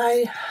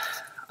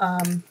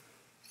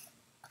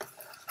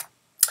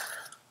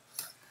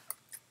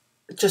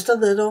 just a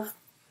little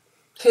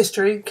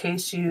history in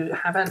case you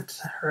haven't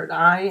heard.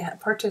 I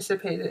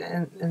participated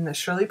in the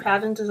Shirley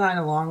Patton design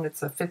along. It's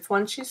the 5th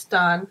one she's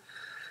done,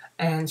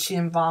 and she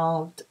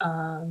involved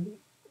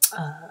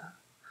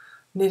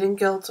knitting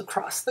guilds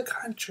across the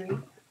country,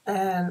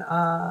 and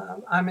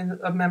I'm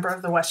a member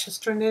of the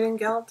Westchester Knitting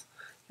Guild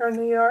here in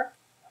New York.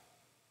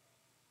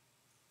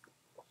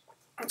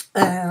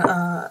 And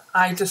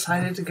I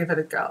decided to give it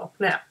a go.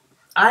 Now,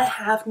 I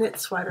have knit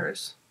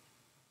sweaters,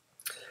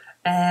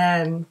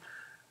 and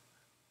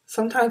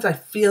sometimes I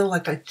feel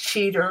like a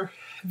cheater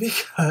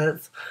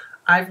because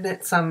I've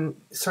knit some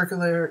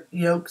circular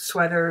yoke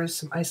sweaters,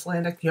 some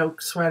Icelandic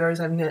yoke sweaters.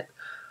 I've knit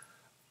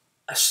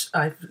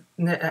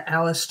an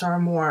Alice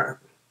Starmore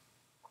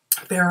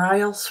Fair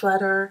Isle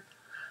sweater.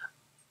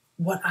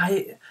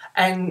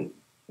 And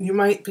you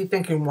might be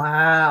thinking,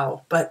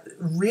 wow, but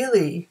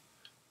really,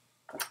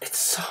 it's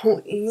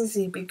so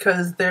easy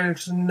because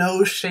there's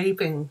no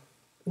shaping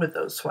with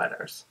those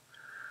sweaters,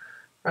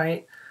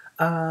 right?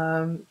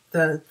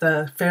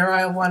 The Fair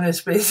Isle one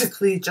is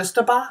basically just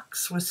a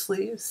box with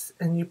sleeves,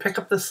 and you pick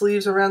up the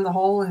sleeves around the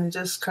hole and you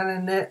just kind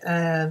of knit.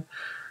 And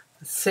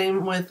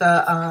same with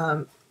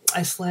the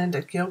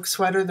Icelandic yoke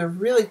sweater. They're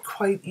really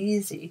quite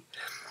easy.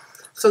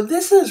 So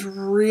this is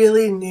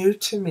really new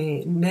to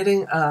me,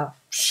 knitting a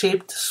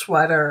shaped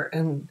sweater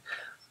and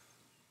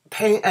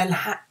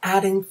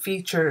adding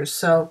features.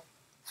 So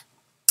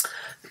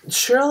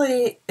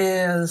Shirley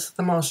is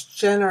the most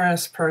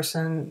generous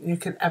person you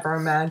could ever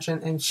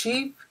imagine, and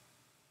she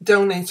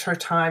donates her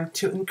time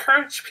to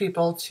encourage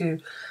people to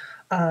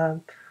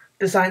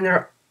design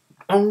their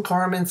own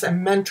garments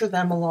and mentor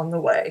them along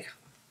the way.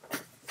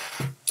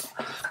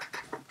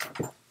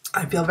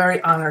 I feel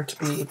very honored to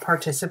be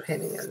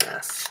participating in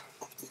this.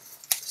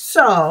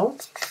 So,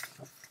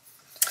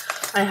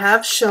 I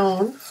have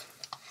shown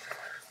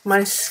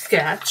my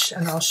sketch,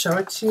 and I'll show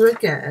it to you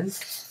again.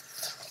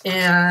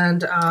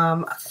 And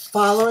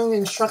following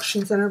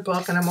instructions in her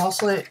book, and I'm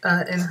also in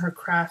her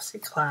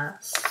craftsy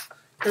class.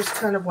 Here's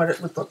kind of what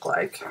it would look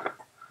like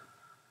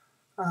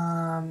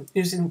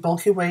using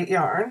bulky weight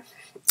yarn.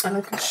 And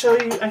I can show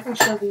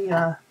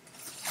the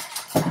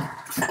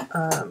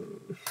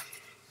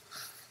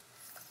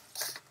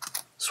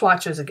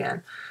swatches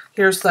again.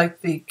 Here's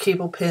like the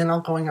cable panel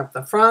going up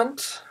the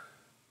front.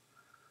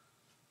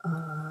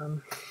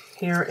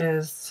 Here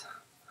is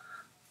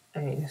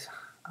a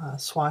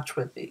swatch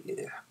with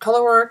the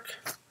color work.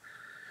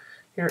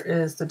 Here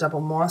is the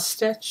double moss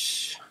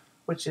stitch,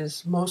 which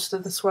is most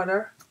of the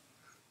sweater,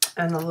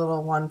 and a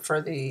little one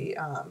for the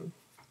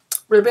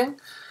ribbing.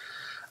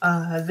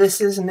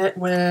 This is knit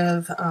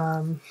with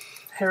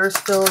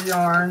Harrisville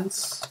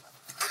yarns,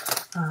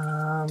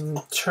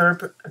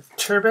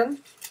 turban.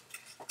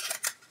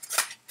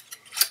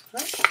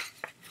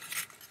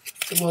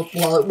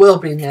 Well, it will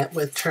be knit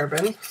with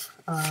turban.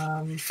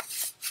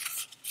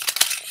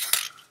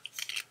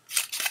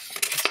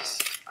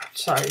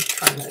 Sorry,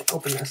 trying to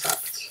open this up.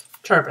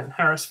 Turban,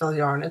 Harrisville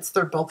yarn. It's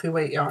their bulky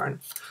weight yarn.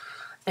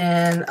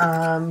 And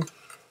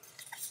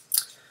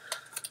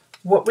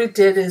what we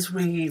did is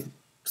we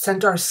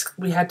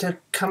had to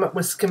come up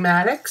with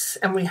schematics,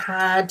 and we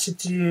had to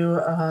do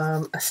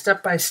a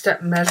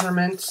step-by-step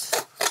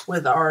measurements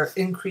with our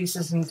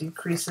increases and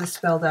decreases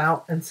spelled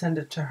out and send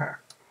it to her.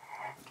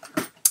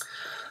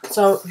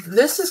 So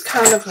this is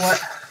kind of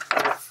what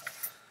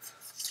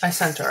I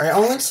sent her. I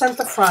only sent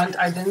the front.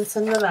 I didn't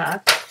send the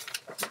back.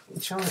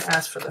 She only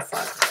asked for the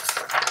front.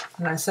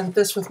 And I sent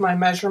this with my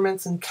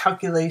measurements and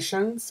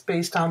calculations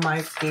based on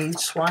my gauge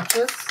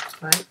swatches,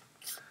 right?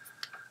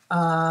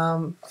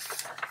 And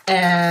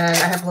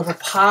I have little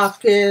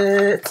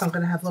pockets. I'm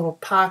going to have little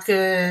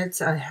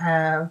pockets. I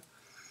have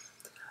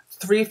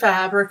 3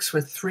 fabrics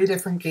with 3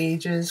 different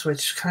gauges,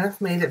 which kind of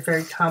made it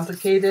very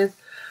complicated.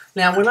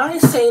 Now, when I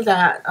say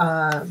that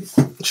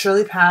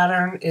Shirley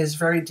Pattern is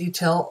very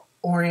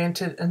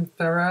detail-oriented and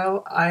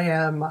thorough, I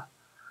am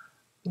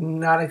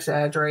not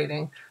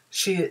exaggerating.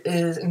 She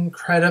is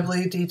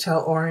incredibly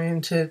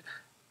detail-oriented,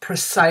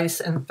 precise,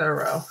 and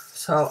thorough.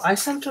 So I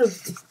sent her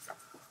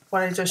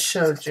what I just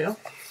showed you.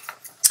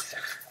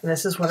 And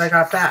this is what I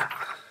got back.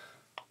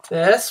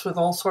 This with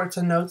all sorts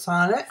of notes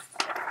on it.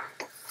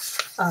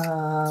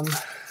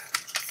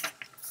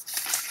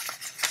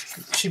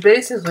 She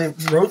basically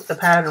wrote the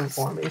pattern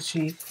for me.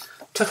 She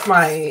took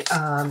my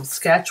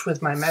sketch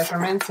with my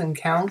measurements and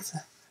counts,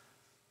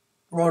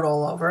 wrote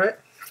all over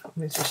it. Let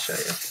me just show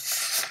you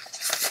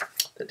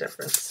the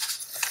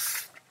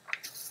difference.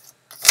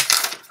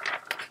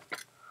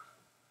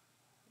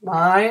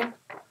 Mine,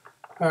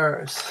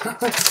 hers.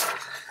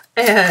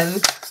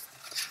 And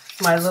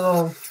my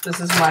little, this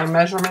is my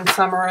measurement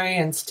summary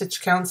and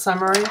stitch count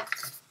summary.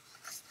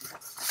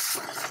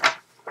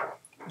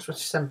 That's what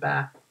she sent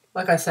back.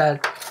 Like I said,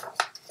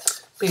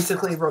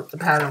 basically wrote the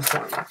pattern for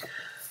me.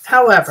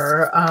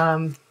 However,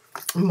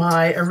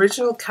 my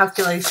original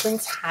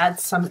calculations had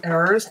some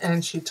errors,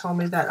 and she told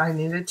me that I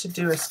needed to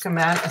do a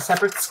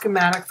separate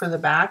schematic for the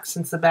back,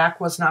 since the back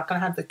was not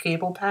going to have the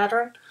cable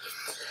pattern.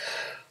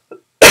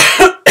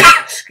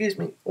 Excuse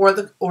me, or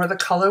the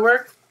color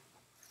work.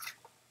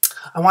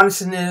 I wanted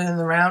to knit it in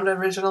the round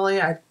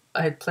originally. I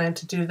had planned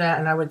to do that,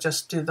 and I would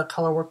just do the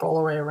color work all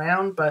the way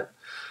around. But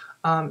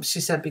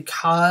she said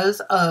because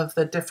of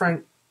the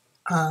different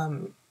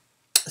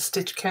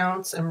stitch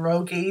counts and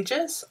row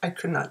gauges. I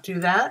could not do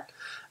that.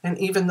 And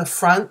even the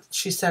front,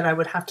 she said I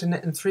would have to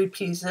knit in 3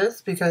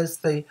 pieces because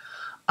the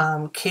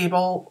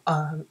cable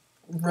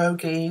row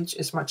gauge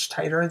is much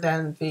tighter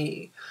than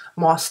the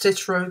moss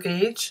stitch row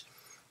gauge.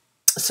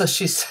 So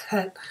she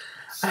said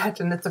I had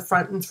to knit the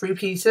front in 3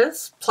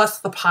 pieces. Plus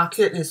the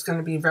pocket is going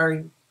to be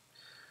very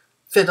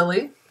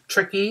fiddly,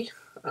 tricky.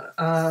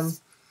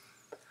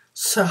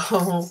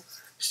 So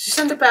she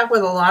sent it back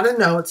with a lot of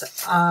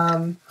notes.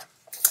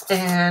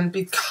 And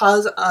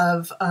because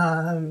of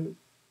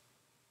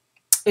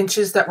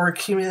inches that were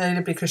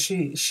accumulated, because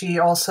she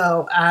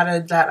also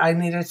added that I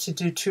needed to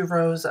do 2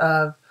 rows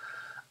of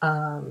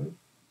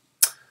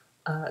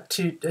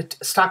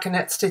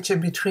stockinette stitch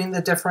in between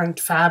the different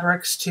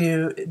fabrics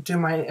to do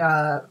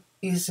my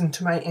ease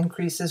into my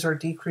increases or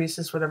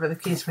decreases, whatever the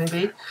case may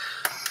be.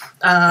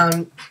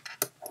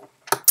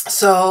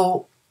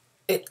 So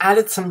it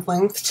added some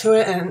length to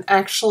it, and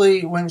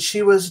actually when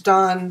she was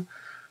done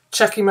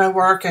checking my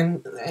work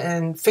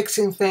and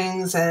fixing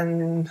things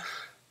and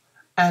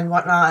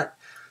whatnot,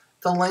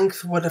 the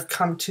length would have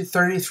come to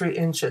 33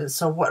 inches.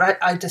 So what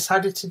I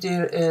decided to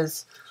do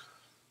is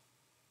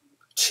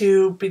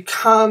to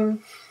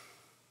become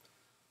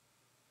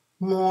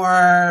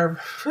more,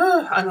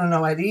 I don't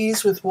know, at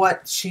ease with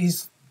what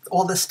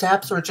all the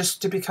steps, or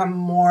just to become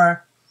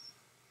more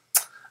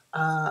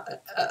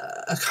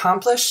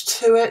accomplished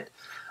to it,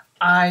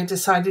 I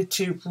decided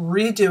to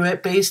redo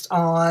it based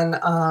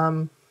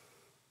on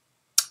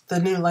the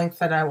new length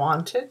that I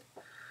wanted.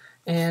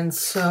 And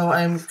so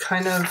I'm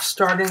kind of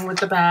starting with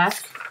the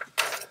back.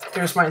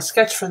 Here's my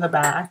sketch for the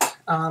back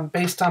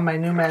based on my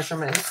new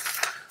measurements.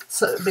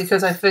 So,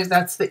 because I think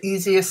that's the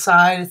easiest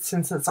side,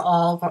 since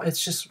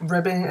it's just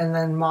ribbing and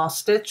then moss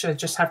stitch. I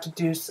just have to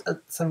do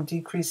some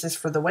decreases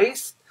for the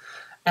waist,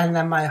 and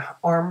then my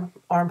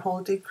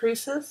armhole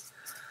decreases,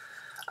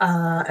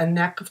 and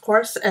neck, of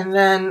course. And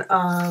then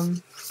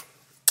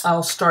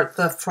I'll start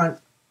the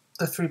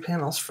 3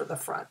 panels for the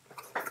front.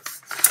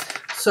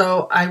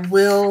 So I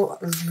will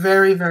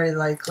very, very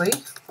likely,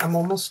 I'm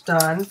almost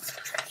done.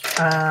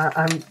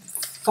 I'm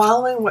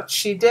following what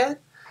she did.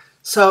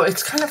 So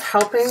it's kind of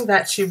helping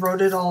that she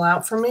wrote it all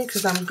out for me,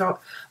 because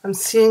I'm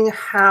seeing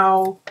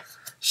how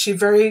she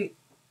very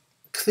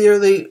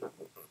clearly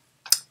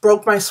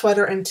broke my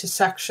sweater into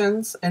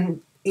sections,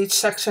 and each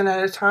section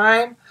at a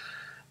time,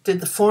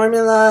 did the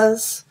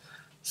formulas,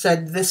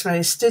 said this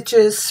many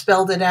stitches,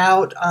 spelled it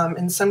out.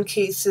 In some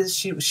cases,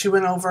 she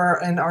went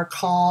over in our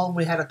call.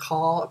 We had a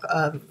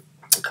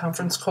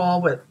conference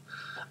call with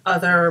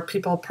other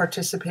people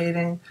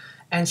participating,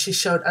 and she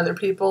showed other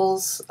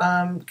people's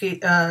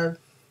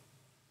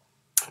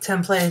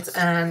templates,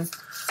 and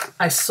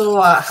I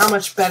saw how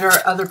much better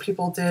other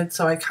people did,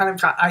 so I kind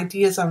of got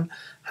ideas on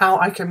how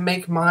I can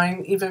make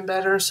mine even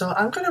better. So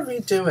I'm going to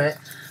redo it.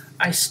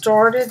 I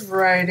started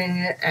writing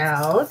it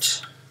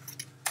out.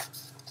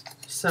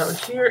 So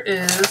here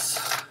is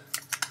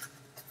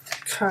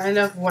kind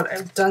of what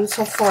I've done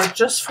so far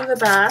just for the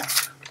back.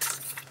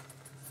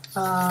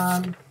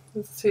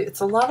 Let's see,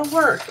 it's a lot of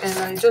work, and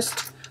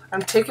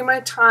I'm taking my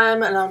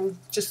time, and I'm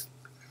just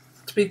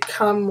to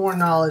become more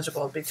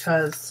knowledgeable,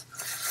 because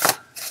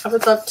I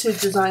would love to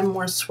design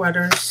more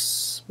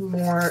sweaters,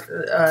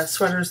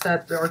 sweaters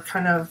that are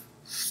kind of,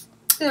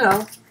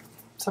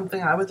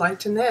 something I would like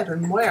to knit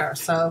and wear.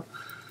 So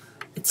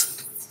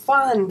it's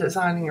fun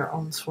designing your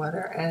own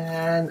sweater,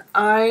 and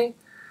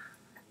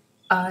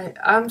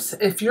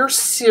if you're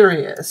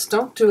serious,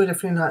 don't do it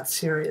if you're not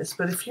serious,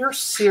 but if you're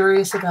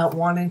serious about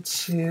wanting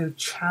to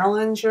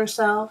challenge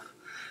yourself,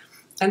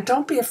 and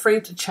don't be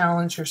afraid to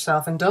challenge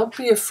yourself, and don't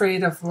be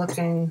afraid of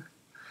looking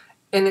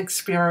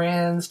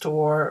inexperienced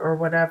or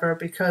whatever,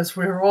 because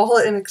we're all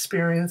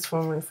inexperienced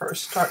when we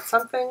first start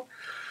something.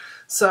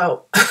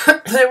 So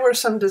there were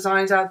some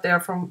designs out there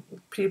from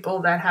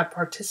people that have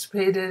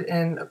participated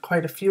in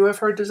quite a few of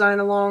her design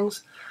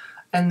alongs,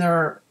 and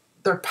their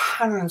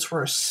patterns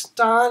were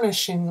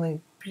astonishingly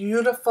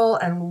beautiful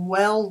and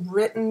well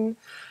written,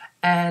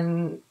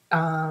 and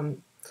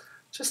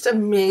just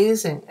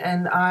amazing.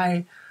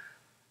 And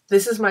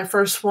this is my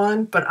first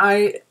one, but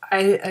I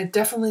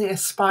definitely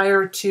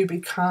aspire to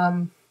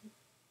become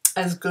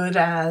as good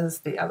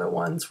as the other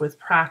ones with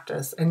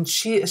practice. And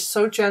she is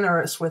so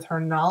generous with her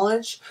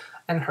knowledge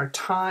and her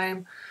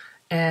time.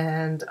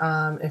 And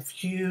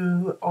if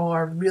you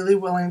are really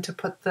willing to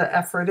put the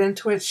effort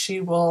into it, she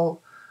will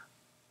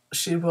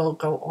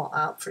go all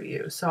out for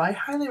you. So I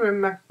highly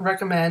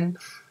recommend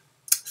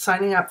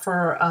signing up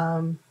for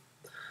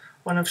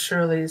one of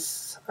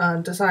Shirley's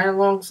design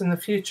alongs in the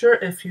future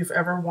if you've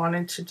ever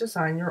wanted to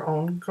design your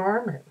own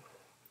garment.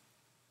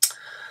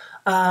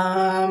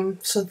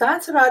 So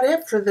that's about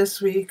it for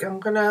this week. I'm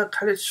gonna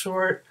cut it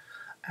short,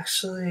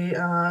 actually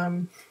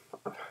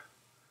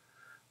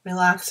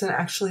relax and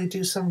actually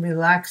do some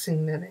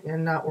relaxing knitting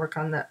and not work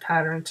on that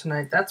pattern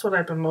tonight. That's what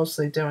I've been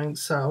mostly doing.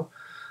 So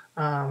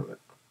but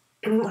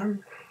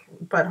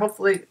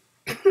hopefully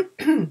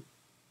because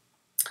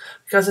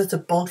it's a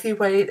bulky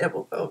weight, it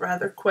will go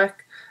rather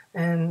quick,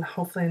 and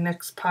hopefully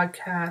next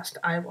podcast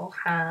I will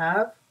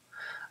have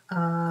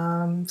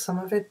some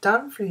of it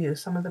done for you,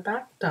 some of the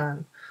back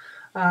done.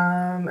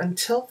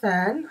 Until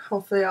then,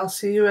 hopefully I'll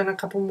see you in a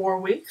couple more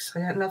weeks.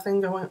 I got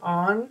nothing going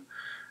on,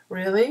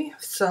 really,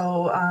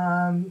 so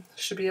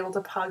should be able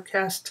to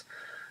podcast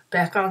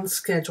back on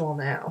schedule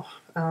now.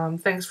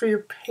 Thanks for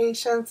your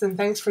patience, and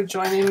thanks for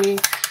joining me,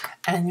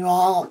 and you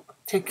all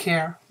take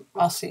care.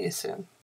 I'll see you soon.